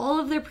 saying all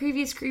of their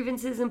previous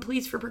grievances and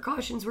pleas for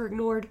precautions were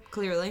ignored.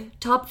 Clearly.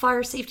 Top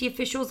fire safety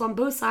officials on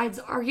both sides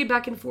argued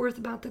back and forth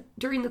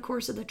during the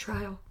course of the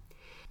trial.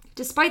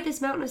 Despite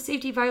this mountain of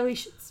safety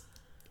violations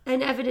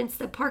and evidence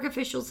that park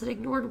officials had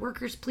ignored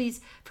workers'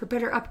 pleas for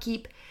better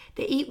upkeep,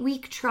 the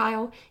 8-week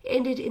trial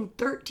ended in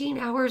 13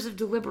 hours of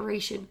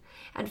deliberation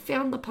and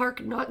found the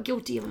park not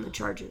guilty on the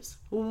charges.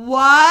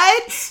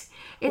 What?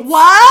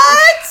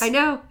 What? I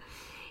know.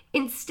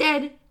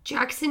 Instead,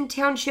 Jackson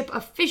Township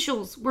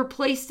officials were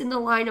placed in the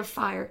line of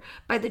fire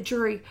by the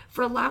jury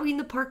for allowing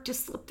the park to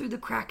slip through the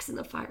cracks in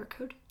the fire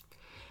code.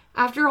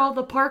 After all,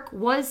 the park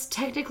was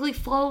technically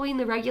following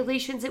the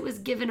regulations it was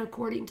given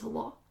according to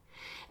law.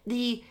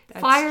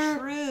 That's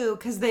true,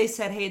 because they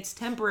said, hey, it's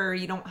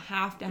temporary. You don't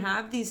have to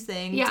have these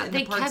things. Yeah, and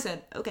the park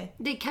said, okay.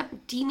 They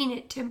kept deeming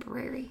it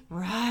temporary.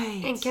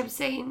 Right. And kept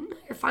saying,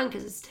 you're fine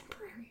because it's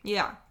temporary.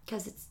 Yeah.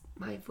 Because it's,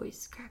 my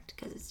voice cracked,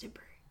 because it's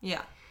temporary.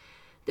 Yeah.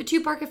 The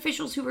 2 park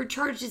officials who were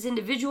charged as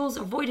individuals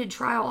avoided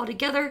trial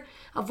altogether,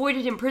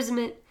 avoided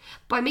imprisonment,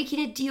 by making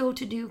a deal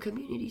to do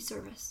community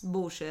service.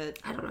 Bullshit.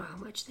 I don't know how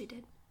much they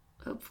did.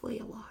 Hopefully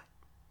a lot.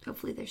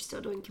 Hopefully they're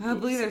still doing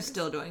community service.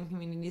 Still doing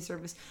community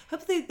service.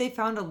 Hopefully they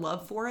found a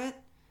love for it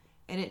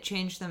and it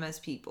changed them as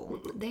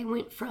people. They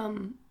went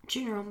from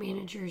general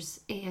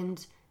managers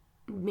and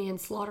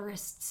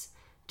manslaughterists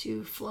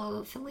to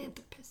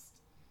philanthropists.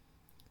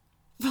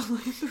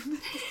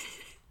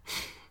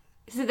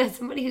 Isn't that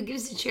somebody who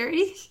gives to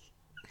charity?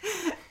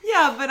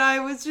 Yeah, but I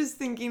was just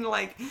thinking,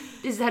 like...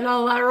 Is that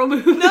not a lateral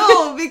move?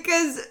 No,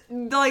 because,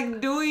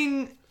 like,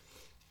 doing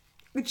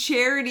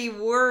charity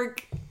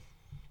work,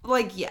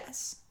 like,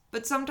 yes.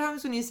 But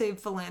sometimes when you say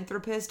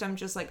philanthropist, I'm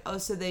just like, oh,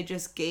 so they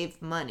just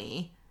gave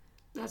money.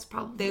 That's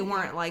probably... They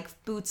weren't, like,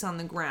 boots on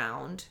the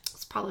ground.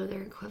 It's probably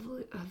their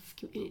equivalent of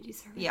community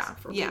service.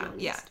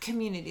 Yeah.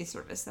 Community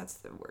service, that's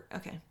the word.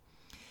 Okay.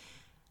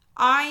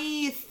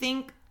 I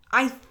think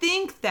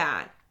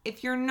that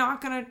if you're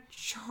not going to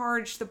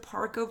charge the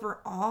park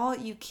overall,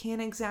 you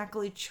can't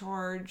exactly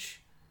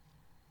charge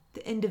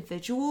the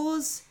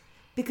individuals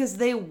because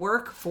they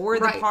work for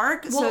the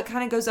park. So it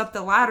kind of goes up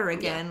the ladder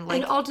again. Yeah.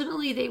 Like, and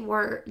ultimately they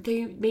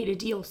made a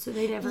deal, so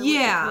they never went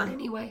to court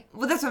anyway.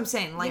 Well, that's what I'm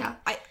saying. Like,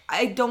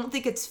 I don't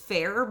think it's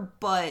fair,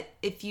 but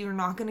if you're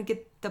not going to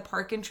get the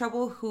park in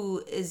trouble,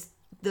 who is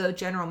the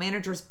general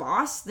manager's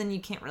boss, then you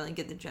can't really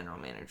get the general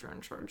manager in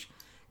charge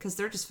because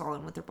they're just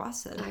following what their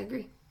boss said. I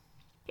agree.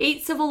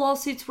 8 civil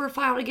lawsuits were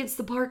filed against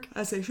the park.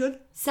 As they should.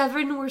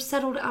 7 were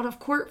settled out of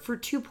court for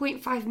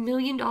 $2.5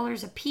 million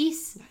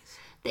apiece. Nice.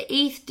 The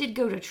 8th did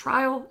go to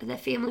trial, and the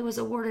family was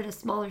awarded a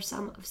smaller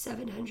sum of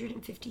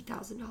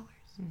 $750,000.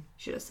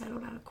 Should have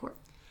settled out of court.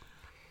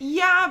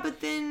 Yeah,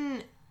 but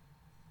then,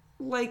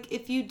 like,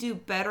 if you do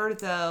better,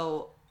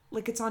 though,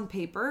 like, it's on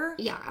paper.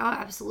 Yeah,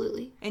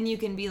 absolutely. And you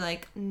can be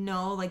like,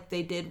 no, like,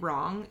 they did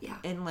wrong. Yeah.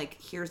 And,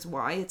 like, here's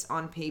why. It's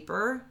on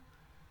paper.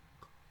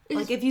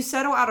 Like, if you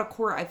settle out of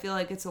court, I feel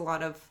like it's a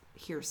lot of,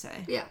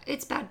 hearsay. Yeah,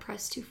 it's bad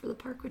press too for the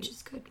park, which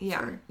is good.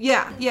 Yeah.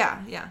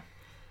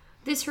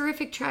 This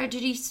horrific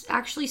tragedy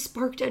actually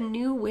sparked a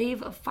new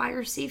wave of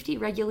fire safety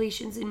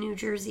regulations in New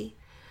Jersey.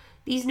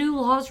 These new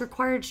laws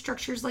required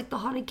structures like the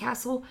Haunted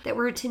Castle that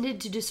were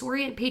intended to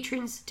disorient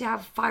patrons to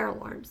have fire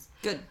alarms.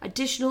 Good.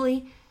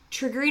 Additionally,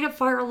 triggering a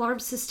fire alarm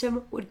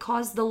system would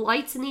cause the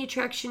lights in the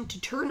attraction to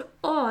turn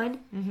on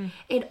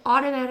and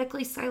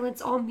automatically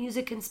silence all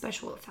music and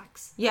special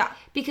effects. Yeah.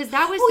 Because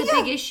that was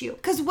the big issue.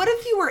 Because what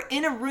if you were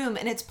in a room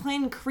and it's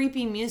playing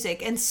creepy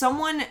music and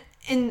someone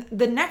in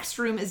the next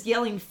room is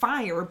yelling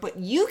fire, but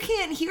you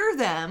can't hear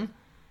them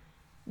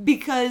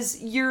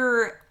because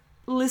you're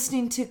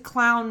listening to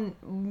clown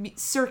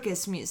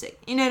circus music.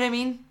 You know what I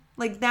mean?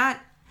 Like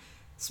that.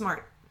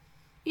 Smart.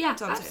 Yeah,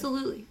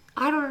 absolutely.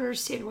 I don't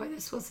understand why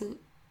this wasn't.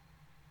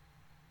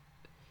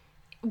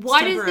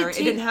 Why does it take,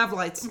 it didn't have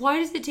lights. Why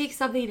does it take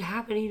something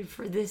happening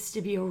for this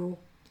to be a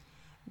rule?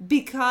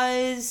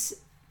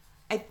 Because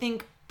I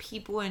think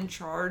people in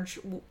charge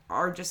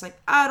are just like,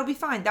 it'll be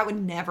fine. That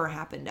would never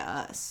happen to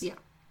us. Yeah.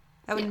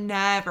 That would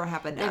never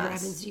happen to us. Never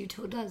happens to you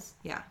till it does.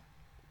 Yeah.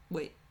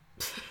 Wait.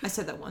 I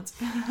said that once.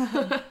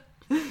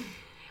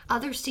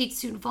 Other states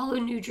soon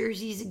followed New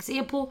Jersey's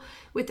example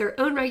with their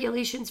own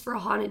regulations for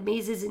haunted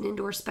mazes and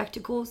indoor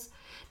spectacles.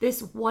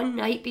 This one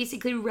night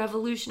basically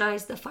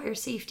revolutionized the fire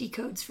safety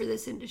codes for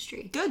this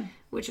industry. Good.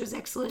 Which was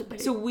excellent. But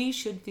so we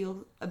should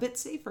feel a bit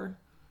safer.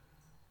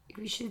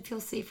 We should feel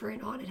safer in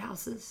haunted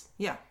houses.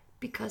 Yeah.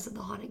 Because of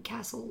the Haunted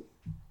Castle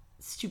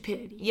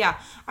stupidity. Yeah.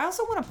 I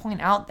also want to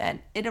point out that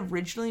it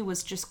originally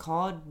was just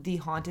called The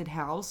Haunted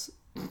House.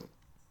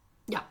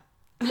 Yeah.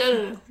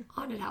 No.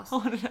 Haunted House.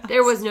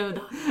 There was no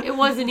the. It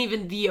wasn't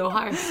even the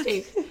Ohio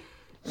State.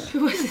 It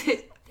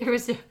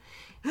was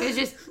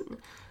just...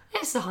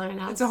 It's a haunted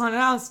house. It's a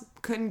haunted house.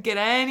 Couldn't get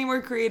any more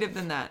creative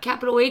than that.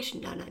 Capital H?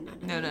 No.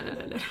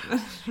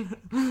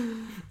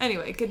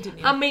 Anyway,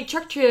 continue. How many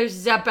truck trailers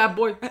is that bad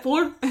boy?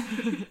 4?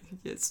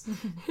 Yes.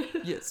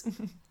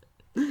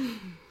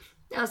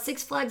 Now,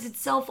 Six Flags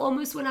itself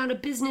almost went out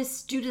of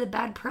business due to the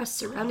bad press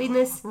surrounding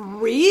this.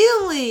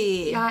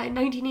 Really? Yeah, in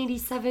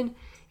 1987,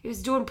 it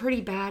was doing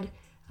pretty bad.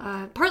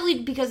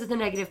 Partly because of the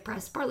negative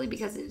press, partly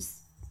because it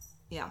was...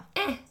 Yeah.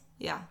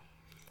 Yeah.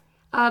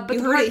 But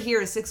you heard it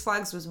here. Six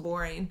Flags was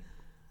boring.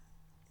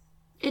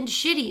 And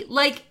shitty.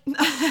 Like,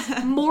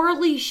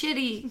 morally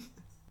shitty.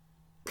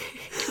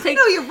 Like,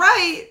 no, you're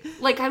right.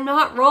 Like, I'm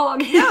not wrong.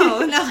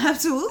 No,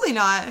 absolutely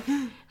not.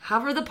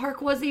 However, the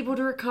park was able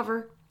to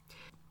recover.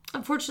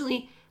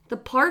 Unfortunately, the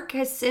park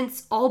has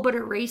since all but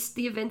erased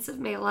the events of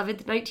May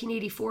 11th,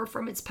 1984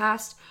 from its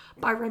past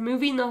by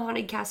removing the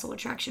Haunted Castle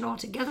attraction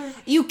altogether.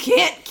 You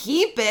can't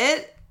keep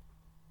it.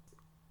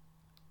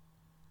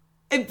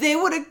 If they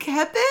would have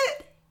kept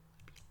it...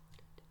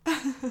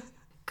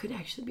 Could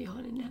actually be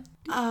haunted now.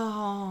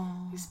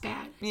 Oh. It's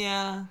bad.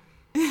 Yeah.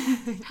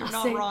 You're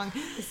not wrong.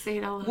 Let's say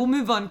it out loud. We'll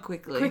move on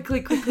quickly.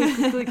 Quickly.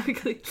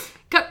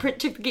 Cut, print,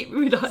 check the gate,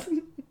 moving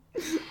on.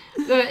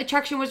 The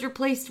attraction was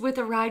replaced with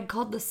a ride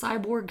called the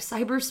Cyborg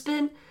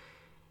Cyberspin.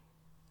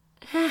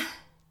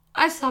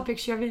 I saw a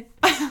picture of it.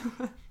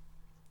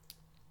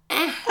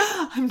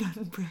 I'm not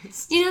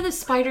impressed. You know the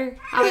spider?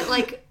 How it,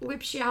 like,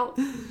 whips you out?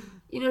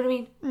 You know what I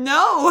mean?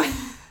 No.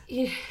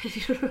 You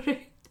know what I mean?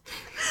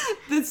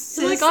 The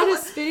Sizzler? Like on a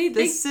spinning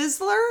thing. The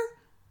Sizzler?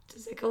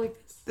 Does it go like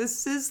this? The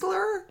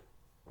Sizzler?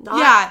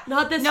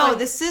 Not this No, one.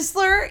 the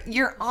Sizzler,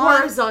 you're on...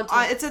 Horizontal.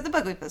 It's at the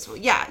Bugway Festival.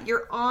 Yeah,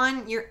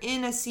 you're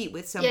in a seat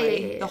with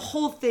somebody. Yeah. The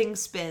whole thing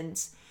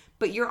spins,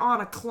 but you're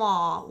on a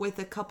claw with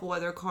a couple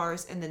other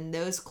cars, and then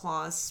those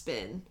claws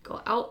spin.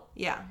 Go out?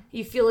 Yeah.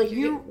 You feel like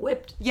you're getting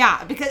whipped?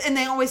 Yeah, and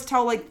they always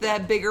tell, like,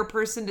 the bigger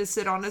person to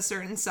sit on a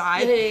certain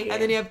side, Yeah.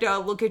 and then you have to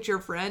look at your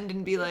friend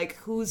and be like,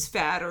 who's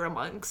fatter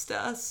amongst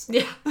us?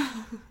 Yeah.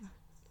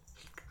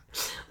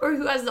 Or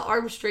who has the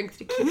arm strength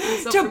to keep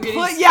himself from getting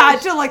squished. Yeah,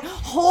 to like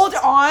hold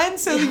on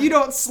so that you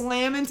don't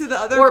slam into the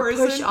other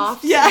person. Or push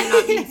off yeah. so you're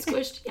not being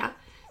squished. Yeah.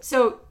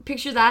 So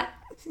picture that.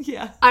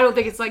 Yeah. I don't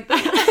think it's like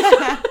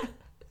that.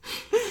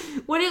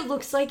 What it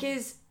looks like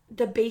is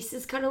the base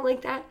is kind of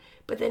like that,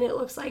 but then it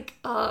looks like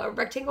a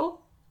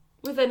rectangle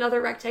with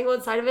another rectangle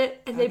inside of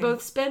it, and they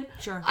both spin.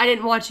 Sure. I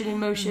didn't watch it in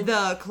motion.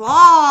 The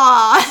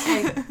claw.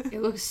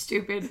 It looks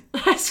stupid.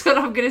 That's what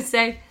I'm gonna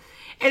say.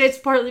 And it's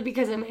partly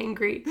because I'm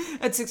angry.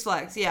 At Six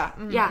Flags, yeah.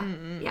 Yeah.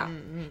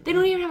 They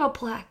don't even have a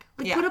plaque.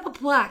 Like, put up a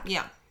plaque.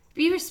 Yeah.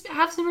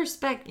 Have some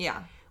respect.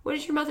 Yeah. What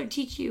did your mother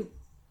teach you?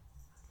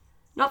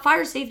 Not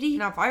fire safety.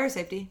 Not fire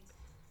safety.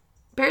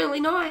 Apparently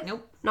not.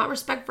 Nope. Not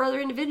respect for other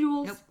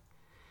individuals. Nope.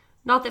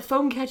 Not that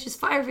foam catches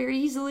fire very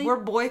easily. We're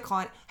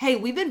boycotting. Hey,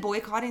 we've been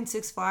boycotting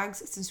Six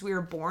Flags since we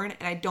were born,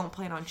 and I don't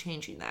plan on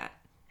changing that.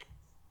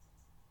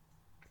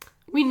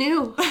 We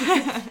knew.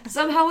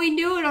 Somehow we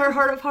knew in our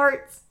heart of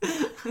hearts.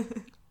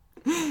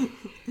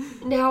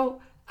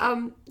 Now,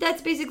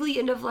 that's basically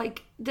end of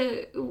like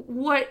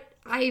what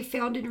I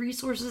found in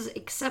resources,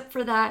 except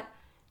for that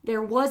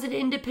there was an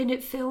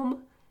independent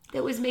film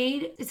that was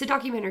made. It's a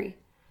documentary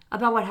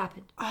about what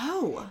happened.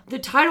 Oh. The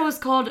title is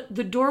called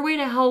The Doorway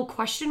to Hell ?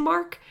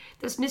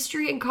 This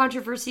mystery and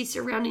controversy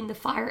surrounding the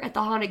fire at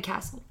the haunted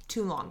castle.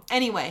 Too long.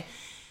 Anyway,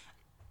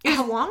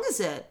 how long is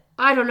it?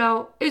 I don't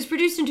know. It was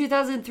produced in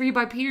 2003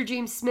 by Peter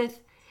James Smith.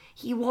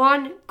 He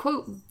won,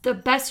 quote, the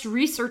Best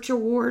Research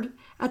Award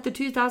at the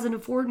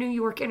 2004 New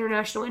York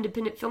International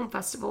Independent Film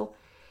Festival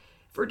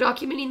for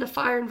documenting the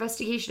fire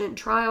investigation and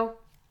trial.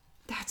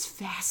 That's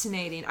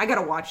fascinating. I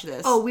gotta watch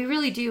this. Oh, we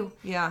really do.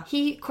 Yeah.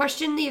 He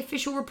questioned the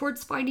official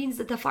report's findings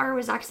that the fire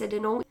was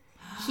accidental.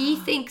 He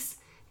thinks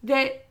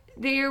that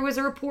there was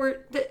a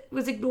report that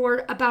was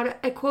ignored about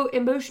a, quote,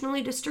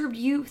 emotionally disturbed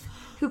youth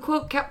who,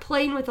 quote, kept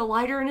playing with a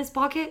lighter in his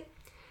pocket.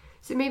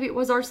 So maybe it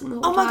was arson the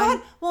whole time. Oh my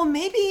God. Well,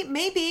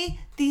 maybe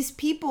these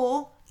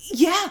people.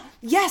 Yeah.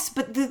 Yes.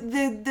 But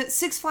the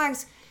Six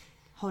Flags.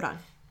 Hold on.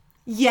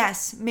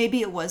 Yes,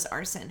 maybe it was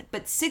arson,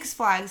 but Six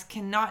Flags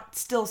cannot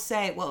still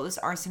say, well, it was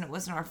arson, it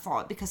wasn't our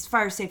fault, because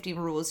fire safety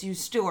rules, you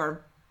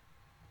store,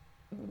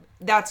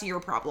 that's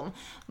your problem.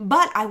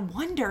 But I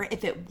wonder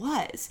if it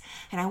was,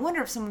 and I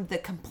wonder if some of the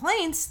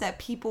complaints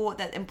that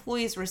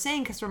employees were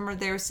saying, because remember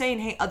they were saying,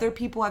 hey, other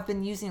people have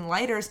been using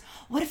lighters,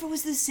 what if it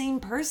was the same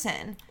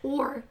person?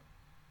 Or,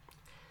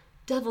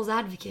 devil's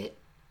advocate,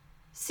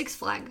 Six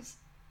Flags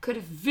could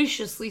have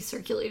viciously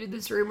circulated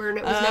this rumor and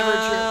it was never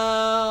true.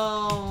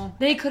 Oh.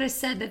 They could have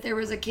said that there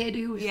was a kid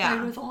who was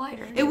playing with a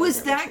lighter. It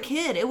was that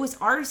kid. It was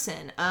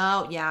arson.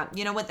 Oh, yeah.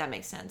 You know what? That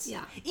makes sense.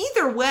 Yeah.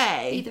 Either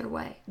way.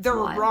 They're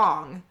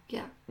wrong.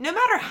 Yeah. No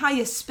matter how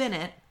you spin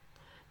it.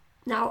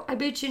 Now, I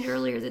mentioned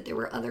earlier that there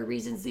were other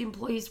reasons the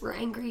employees were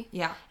angry.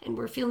 Yeah. And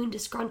were feeling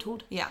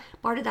disgruntled. Yeah.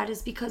 Part of that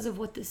is because of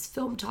what this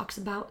film talks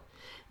about,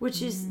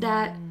 which is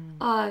that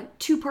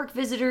 2 park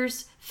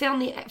visitors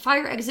found the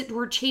fire exit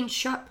door chained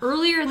shut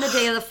earlier in the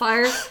day of the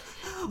fire.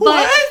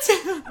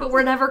 But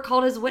were never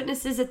called as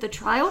witnesses at the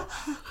trial.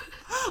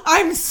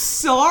 I'm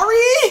sorry?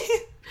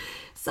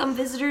 Some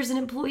visitors and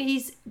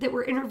employees that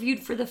were interviewed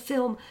for the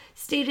film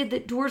stated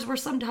that doors were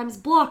sometimes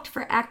blocked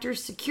for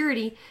actors'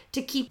 security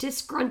to keep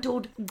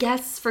disgruntled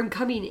guests from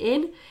coming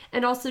in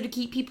and also to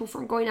keep people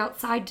from going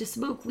outside to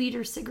smoke weed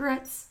or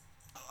cigarettes.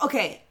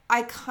 Okay,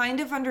 I kind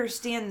of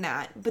understand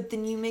that, but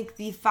then you make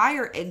the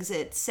fire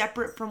exit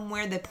separate from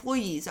where the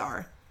employees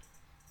are.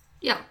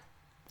 Yeah.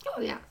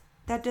 Oh, yeah.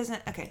 That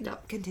doesn't... Okay, No.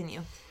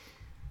 Continue.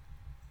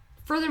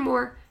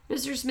 Furthermore,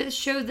 Mr. Smith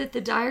showed that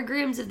the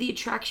diagrams of the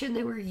attraction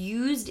that were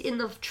used in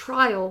the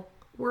trial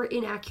were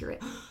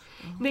inaccurate.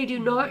 They do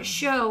not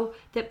show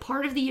that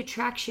part of the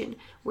attraction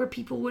where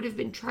people would have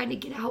been trying to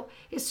get out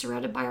is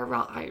surrounded by a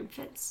wrought iron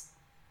fence.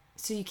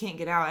 So you can't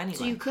get out anyway.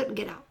 So you couldn't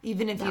get out.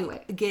 Even if you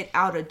get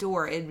out a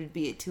door, it would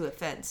be to a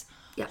fence.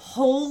 Yeah.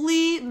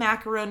 Holy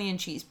macaroni and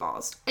cheese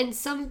balls. And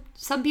some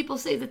people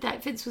say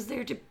that fence was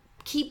there to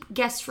keep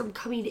guests from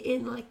coming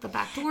in like the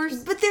back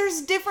doors. But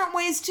there's different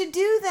ways to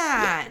do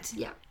that.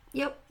 Yeah.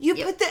 Yep.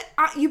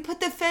 You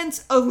put the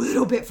fence a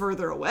little bit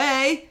further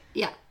away.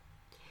 Yeah.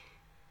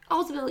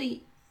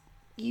 Ultimately,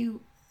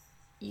 you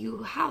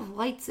have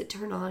lights that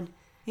turn on.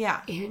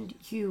 Yeah. And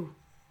you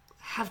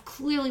have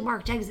clearly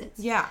marked exits.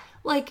 Yeah.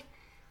 Like,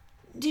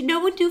 did no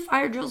one do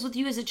fire drills with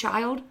you as a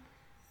child?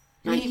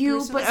 Not Me you,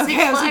 personally? but Six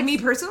Okay, I was Flags. like, me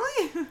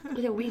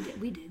personally? No, we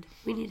did.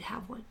 We need to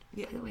have one,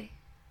 by the way.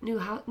 New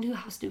house,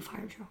 new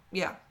fire drill.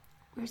 Yeah.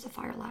 Where's the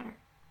fire ladder?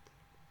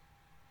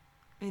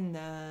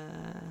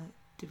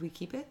 Did we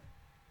keep it?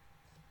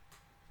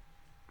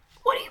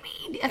 What do you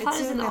mean? I thought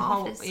it was in the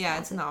office. Yeah,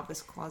 it's in the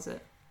office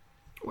closet.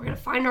 We're going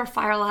to find our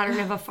fire ladder and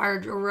have a fire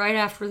drill right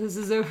after this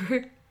is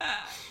over.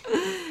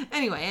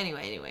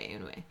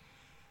 Anyway.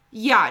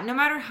 Yeah, no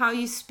matter how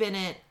you spin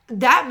it,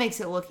 that makes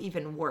it look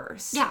even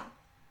worse. Yeah.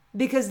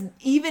 Because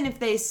even if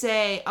they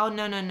say, oh,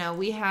 no,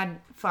 we had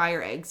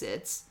fire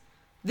exits,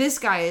 this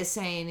guy is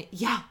saying,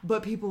 yeah,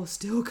 but people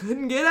still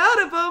couldn't get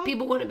out of them.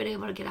 People wouldn't have been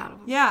able to get out of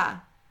them.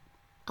 Yeah.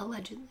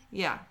 Allegedly.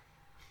 Yeah.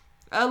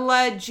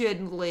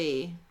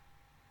 Allegedly.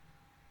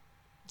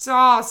 It's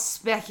all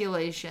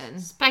speculation.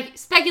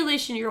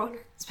 Speculation, Your Honor.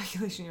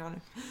 Speculation, Your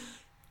Honor.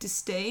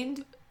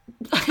 Disdained?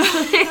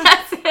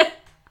 That's it.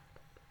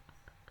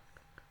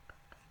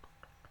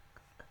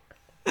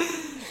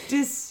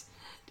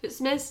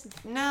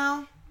 Dismissed?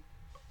 No.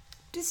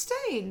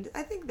 Disdained.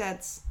 I think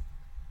that's...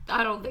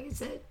 I don't think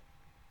it's it.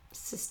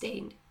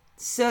 Sustained.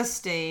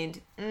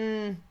 Sustained.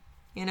 You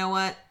know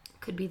what?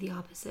 Could be the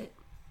opposite.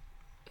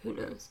 Who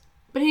knows?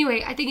 But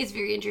anyway, I think it's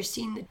very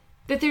interesting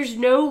that there's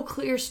no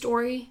clear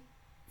story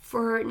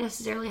for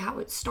necessarily how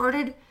it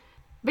started.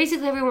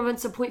 Basically, everyone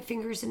wants to point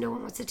fingers and no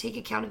one wants to take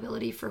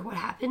accountability for what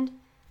happened.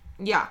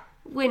 Yeah.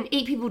 When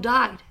 8 people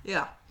died.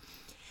 Yeah.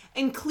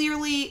 And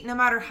clearly, no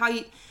matter how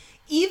you...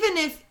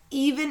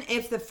 Even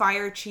if the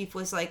fire chief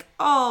was like,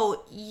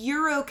 oh,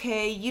 you're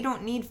okay, you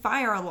don't need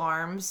fire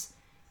alarms,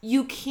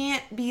 you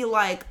can't be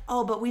like,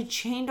 oh, but we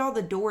chained all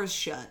the doors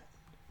shut.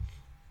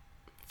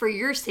 For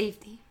your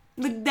safety.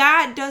 Like,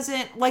 that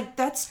doesn't, like,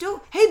 that's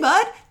still, hey,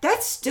 bud,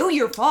 that's still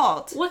your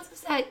fault. What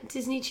was that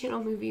Disney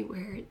Channel movie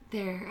where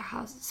their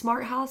house,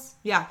 Smart House?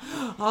 Yeah.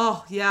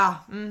 Oh, yeah.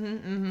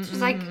 Mm-hmm. She's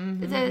like,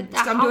 the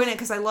I'm house, doing it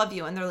because I love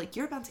you. And they're like,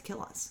 you're about to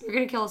kill us. you're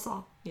going to kill us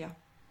all. Yeah.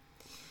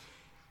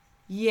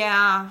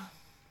 Yeah.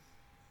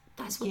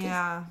 That's what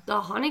Yeah.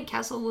 the haunted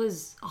castle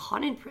was, a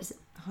haunted prison.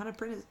 Haunted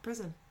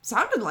prison.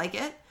 Sounded like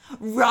it.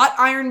 Wrought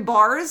iron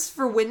bars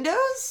for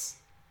windows?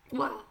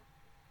 Well,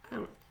 I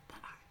don't know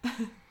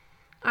that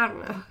I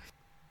don't know.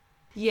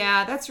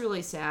 Yeah, that's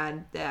really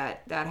sad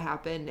that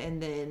happened.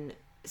 And then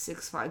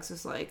Six Flags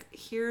was like,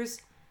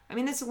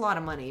 it's a lot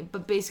of money,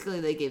 but basically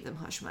they gave them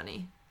hush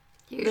money.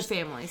 The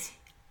families.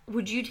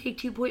 Would you take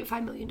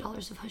 $2.5 million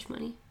of hush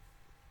money?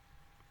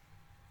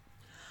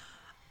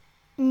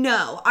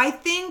 No, I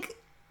think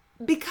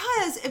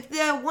because if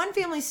the one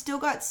family still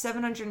got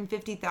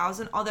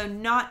 $750,000, although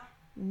not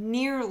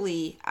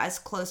nearly as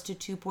close to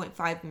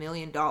 $2.5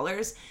 million,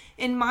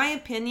 in my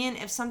opinion,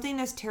 if something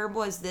as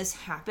terrible as this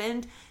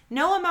happened,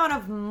 no amount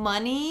of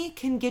money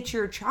can get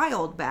your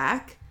child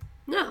back.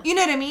 No. You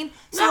know what I mean?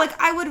 So, No. like,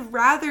 I would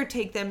rather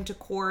take them to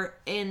court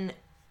and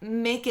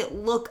make it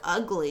look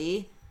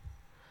ugly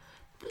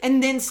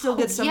and then still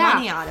get some yeah.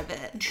 money out of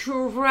it.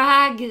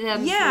 Drag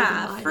them.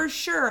 Yeah, through the for mud.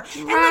 sure.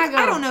 And, Drag like,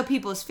 I 'em. don't know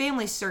people's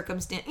family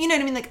circumstance. You know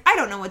what I mean? Like, I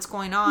don't know what's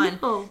going on.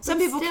 No, Some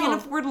but people still. can't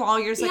afford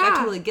lawyers. Like, I Yeah.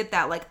 totally get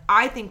that. Like,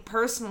 I think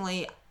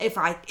personally, if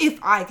I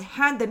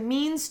had the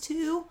means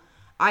to,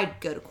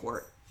 I'd go to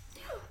court.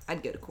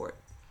 I'd go to court.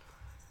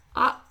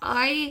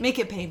 I Make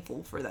it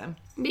painful for them.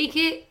 make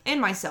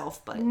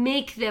Myself, but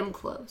them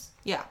close.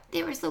 yeah.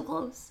 They were so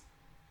close.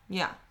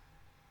 Yeah.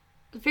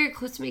 Very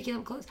close to making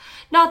them close.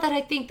 Not that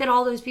I think that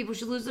all those people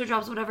should lose their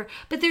jobs, whatever.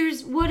 But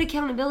what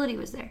accountability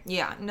was there?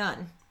 Yeah,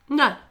 none.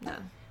 None.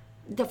 None.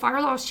 The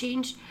fire laws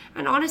changed.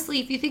 And honestly,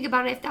 if you think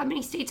about it, if that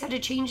many states had to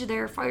change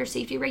their fire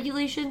safety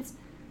regulations,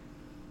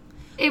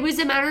 it was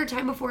a matter of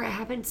time before it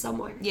happened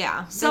somewhere.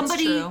 Yeah, that's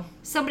true.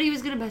 Somebody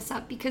was going to mess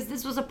up because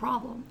this was a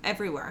problem.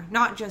 Everywhere,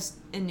 not just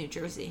in New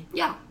Jersey.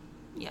 Yeah.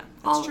 Yeah,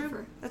 that's All true.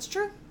 over. That's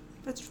true.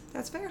 That's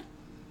fair.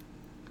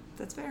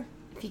 That's fair.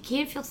 If you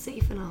can't feel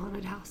safe in a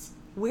haunted house,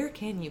 Where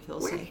can you feel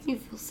where safe? can you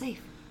feel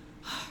safe?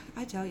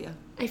 I tell you.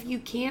 If you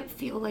can't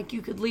feel like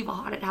you could leave a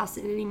haunted house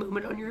at any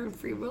moment on your own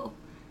free will,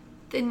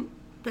 then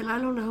I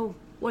don't know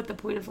what the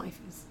point of life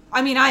is.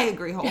 I mean, I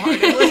agree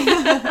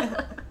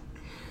wholeheartedly.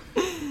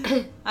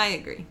 I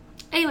agree.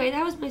 Anyway,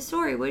 that was my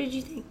story. What did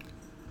you think?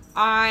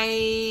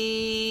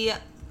 I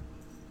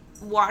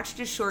watched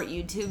a short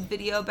YouTube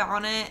video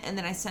about it, and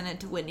then I sent it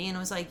to Whitney and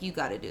was like, you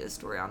got to do a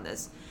story on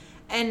this.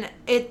 And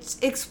it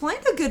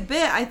explained a good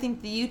bit. I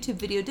think the YouTube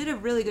video did a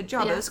really good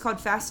job. Yeah. It was called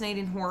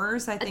Fascinating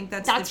Horrors. I think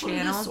that's the one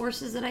channel. of the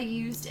sources that I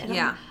used. And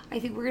Yeah. I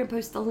think we're going to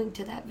post the link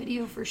to that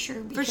video for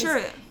sure. For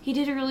sure. He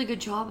did a really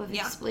good job of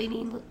Yeah.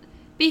 explaining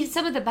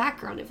some of the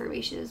background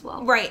information as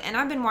well. Right, and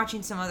I've been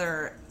watching some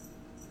other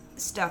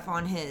stuff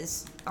on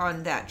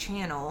that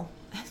channel,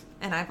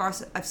 and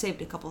I've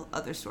saved a couple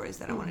other stories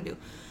that I want to do.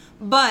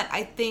 But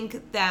I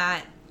think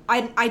that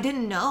I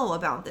didn't know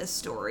about this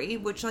story,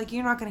 which, like,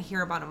 you're not going to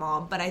hear about them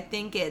all, but I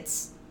think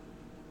it's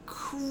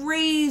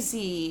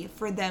crazy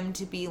for them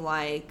to be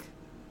like,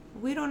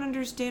 we don't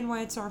understand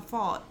why it's our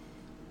fault.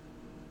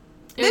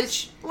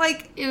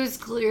 It was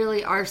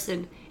clearly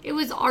arson. It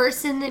was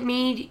arson that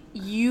made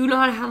you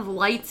not have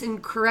lights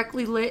and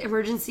correctly lit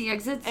emergency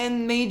exits.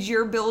 And made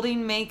your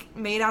building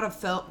made out of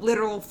foam,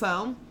 literal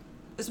foam.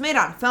 It was made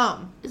out of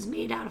foam. It was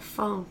made out of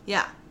foam.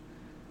 Yeah.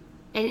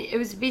 And it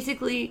was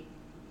basically,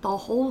 the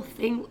whole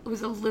thing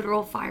was a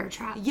literal fire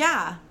trap.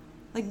 Yeah.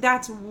 Like,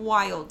 that's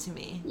wild to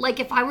me. Like,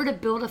 if I were to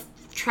build a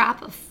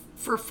trap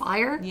for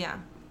fire, Yeah.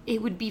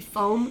 it would be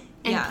foam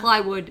and Yeah.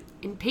 plywood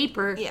and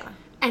paper Yeah.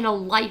 and a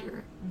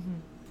lighter.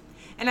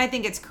 And I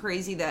think it's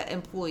crazy that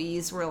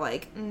employees were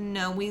like,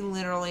 no, we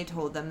literally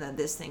told them that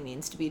this thing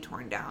needs to be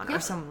torn down Yeah. or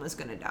someone was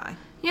going to die.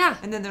 Yeah.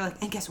 And then they're like,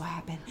 and guess what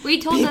happened?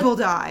 People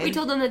died. We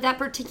told them that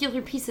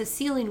particular piece of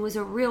ceiling was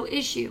a real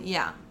issue.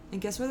 Yeah. And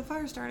guess where the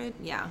fire started?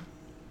 Yeah.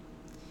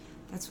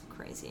 That's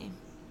crazy.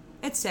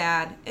 It's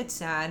sad. It's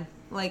sad.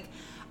 Like,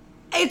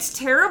 it's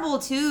terrible,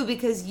 too,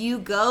 because you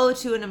go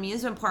to an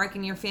amusement park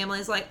and your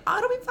family's like, oh,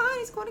 it'll be fine.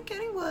 He's going to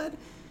Kennywood.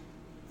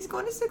 He's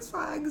going to Six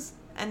Flags.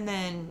 And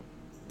then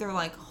they're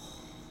like,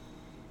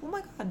 oh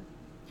my God.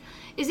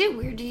 Is it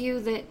weird to you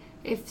that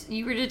if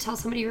you were to tell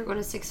somebody you were going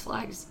to Six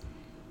Flags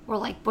or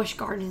like Busch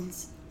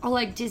Gardens or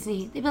like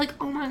Disney, they'd be like,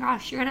 oh my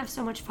gosh, you're going to have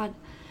so much fun.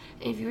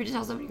 And if you were to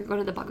tell somebody you're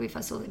going to the Bugwee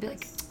Festival, they'd be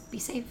like, be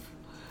safe.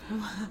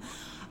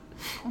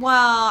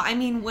 Well, I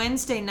mean,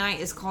 Wednesday night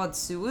is called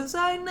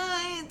Suicide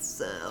Night,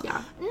 so...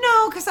 Yeah.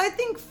 No, because I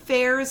think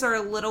fairs are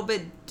a little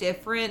bit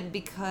different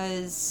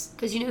because...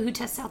 Because you know who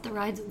tests out the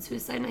rides on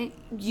Suicide Night?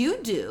 You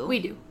do. We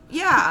do.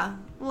 Yeah,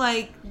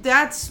 like,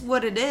 that's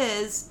what it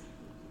is.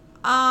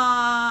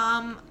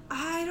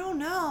 I don't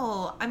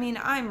know. I mean,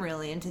 I'm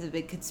really into the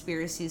big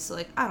conspiracies, so,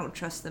 like, I don't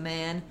trust the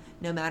man,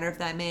 no matter if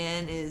that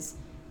man is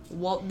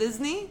Walt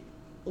Disney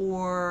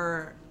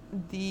or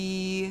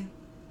the...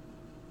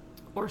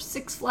 Or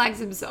Six Flags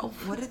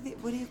himself. What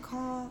do you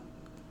call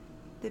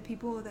The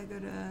people that go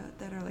to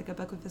that are like a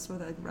Buckwheat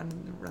Festival that run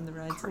the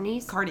rides.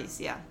 Carnies? Carnies,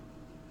 yeah.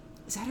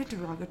 Is that a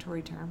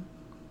derogatory term?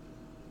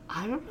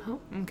 I don't know.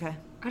 Okay.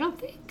 I don't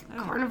think. I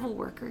don't know. Carnival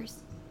workers.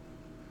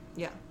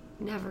 Yeah.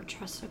 Never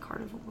trust a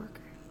carnival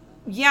worker.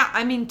 Yeah,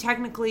 I mean,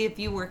 technically, if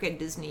you work at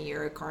Disney,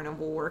 you're a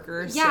carnival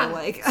worker. Yeah. So,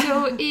 like...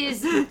 So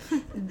is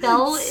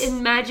Belle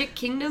in Magic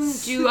Kingdom?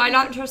 Do I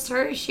not trust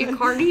her? Is she a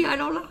carny? I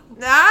don't know.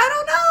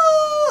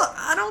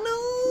 I don't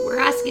know. We're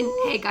asking,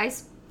 hey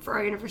guys, for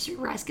our anniversary,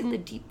 we're asking the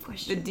deep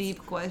questions. The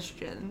deep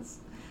questions.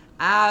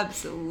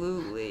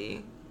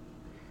 Absolutely.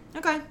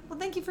 Okay, well,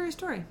 thank you for your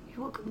story.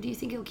 You're welcome. Do you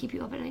think it'll keep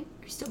you up at night?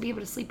 Or still be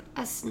able to sleep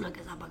as snug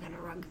as a bug on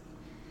a rug?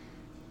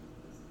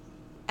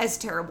 As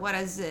terrible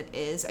as it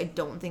is, I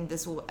don't think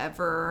this will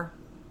ever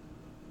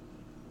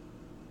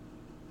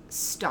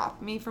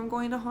stop me from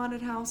going to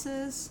haunted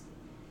houses.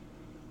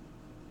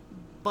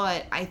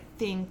 But I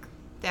think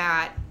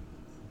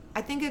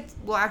it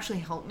will actually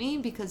help me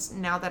because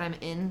now that I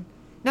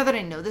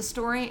know this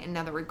story and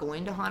now that we're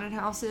going to haunted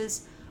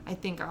houses, I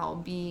think I'll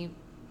be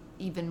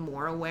even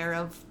more aware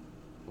of,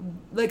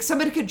 like,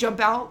 somebody could jump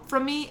out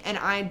from me and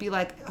I'd be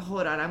like,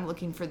 hold on, I'm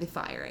looking for the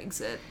fire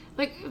exit.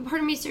 Like,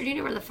 pardon me, sir, do you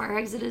know where the fire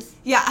exit is?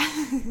 Yeah.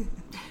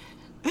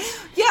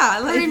 Yeah.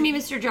 Like, Pardon me,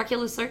 Mr.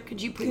 Dracula, sir,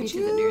 could you put me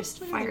to the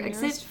nearest fire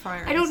exit?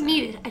 I don't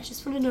need it. I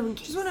just want to know in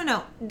case. Just want to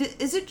know,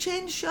 is it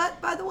chained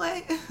shut, by the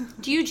way?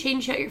 Do you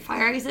chain shut your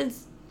fire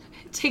exits?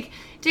 Take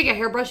a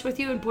hairbrush with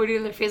you and point it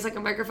in their face like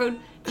a microphone.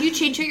 Do you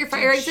chain shut your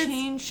fire exits?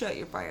 Chain shut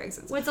your fire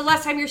exits. When's the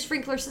last time your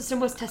sprinkler system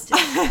was tested?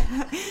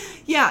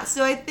 Yeah,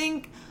 so I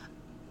think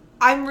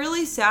I'm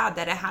really sad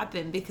that it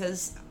happened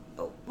because,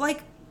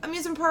 like,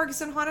 amusement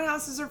parks and haunted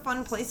houses are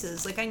fun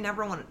places. Like, I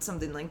never wanted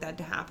something like that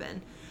to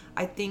happen.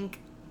 I think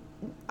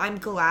I'm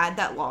glad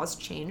that laws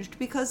changed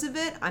because of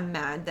it. I'm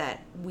mad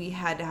that we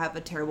had to have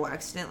a terrible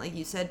accident, like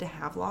you said, to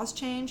have laws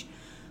change.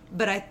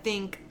 But I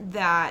think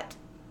that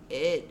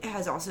it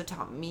has also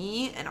taught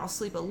me, and I'll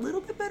sleep a little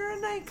bit better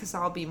at night because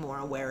I'll be more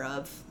aware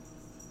of,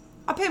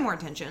 I'll pay more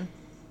attention.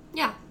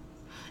 Yeah.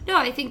 No,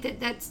 I think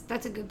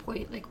that's a good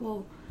point. Like,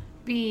 we'll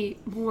be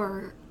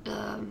more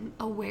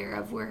aware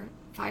of where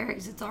fire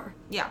exits are.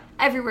 Yeah.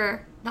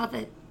 Everywhere. Not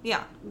that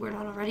Yeah. we're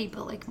not already,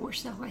 but, like, more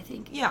so, I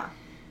think. Yeah.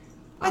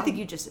 I think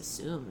you just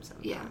assume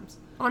sometimes. Yeah.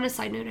 On a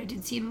side note, I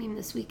did see a meme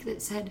this week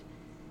that said,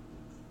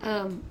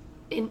 in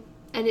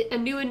a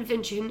new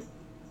invention,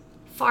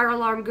 fire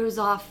alarm goes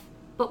off,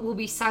 but will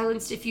be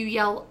silenced if you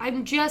yell,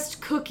 "I'm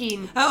just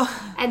cooking."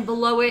 Oh. And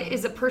below it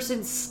is a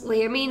person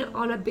slamming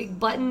on a big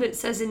button that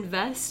says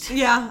invest.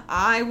 Yeah,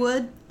 I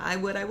would.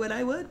 I'm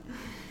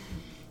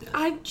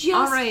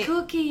just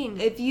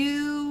cooking. If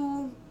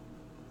you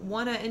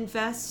want to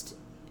invest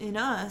in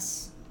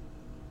us,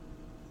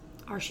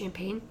 Our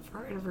champagne for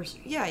our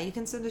anniversary. yeah, you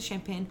can send us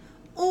champagne.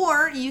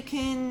 Or you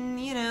can,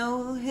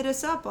 hit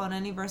us up on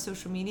any of our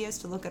social medias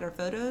to look at our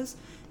photos.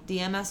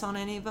 DM us on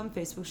any of them.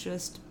 Facebook's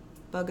just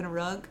Bug and a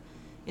Rug.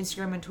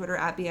 Instagram and Twitter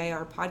at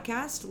BIR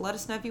Podcast. Let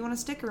us know if you want a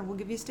sticker. We'll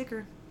give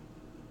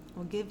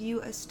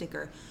you a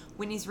sticker.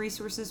 Whitney's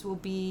resources will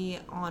be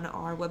on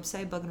our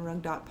website,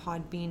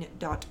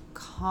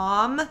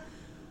 bugandrug.podbean.com.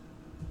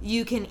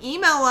 You can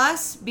email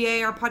us,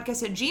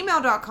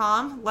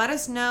 BIRpodcast@gmail.com. Let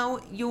us know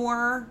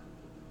your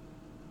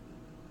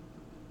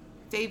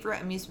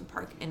favorite amusement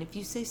park. And if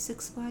you say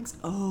Six Flags,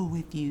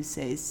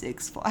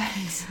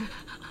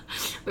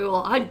 We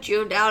will hunt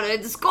you down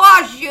and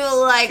squash you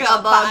like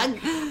a bug.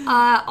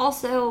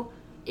 Also,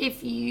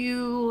 if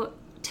you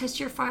test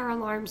your fire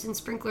alarms and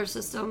sprinkler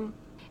system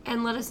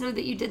and let us know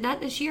that you did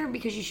that this year,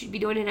 because you should be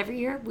doing it every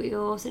year,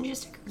 we'll send you a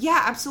sticker.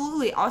 Yeah,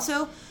 absolutely.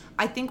 Also,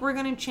 I think we're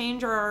going to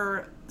change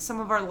some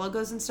of our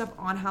logos and stuff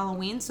on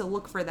Halloween, so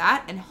look for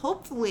that. And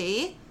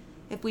hopefully,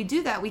 if we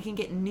do that, we can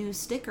get new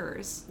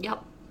stickers.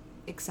 Yep.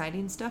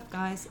 Exciting stuff,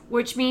 guys.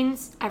 Which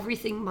means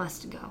everything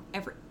must go.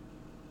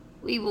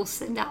 We will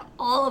send out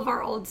all of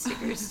our old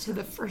stickers to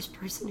the first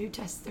person who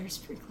tests their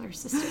sprinkler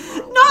system.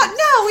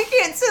 No, we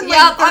can't send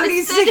like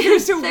 30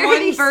 stickers to 30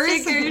 one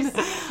person.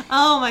 stickers.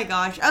 Oh my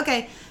gosh.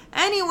 Okay.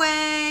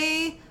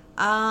 Anyway,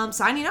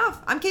 signing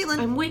off. I'm Caitlin.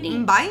 I'm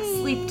Whitney. Bye.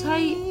 Sleep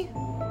tight.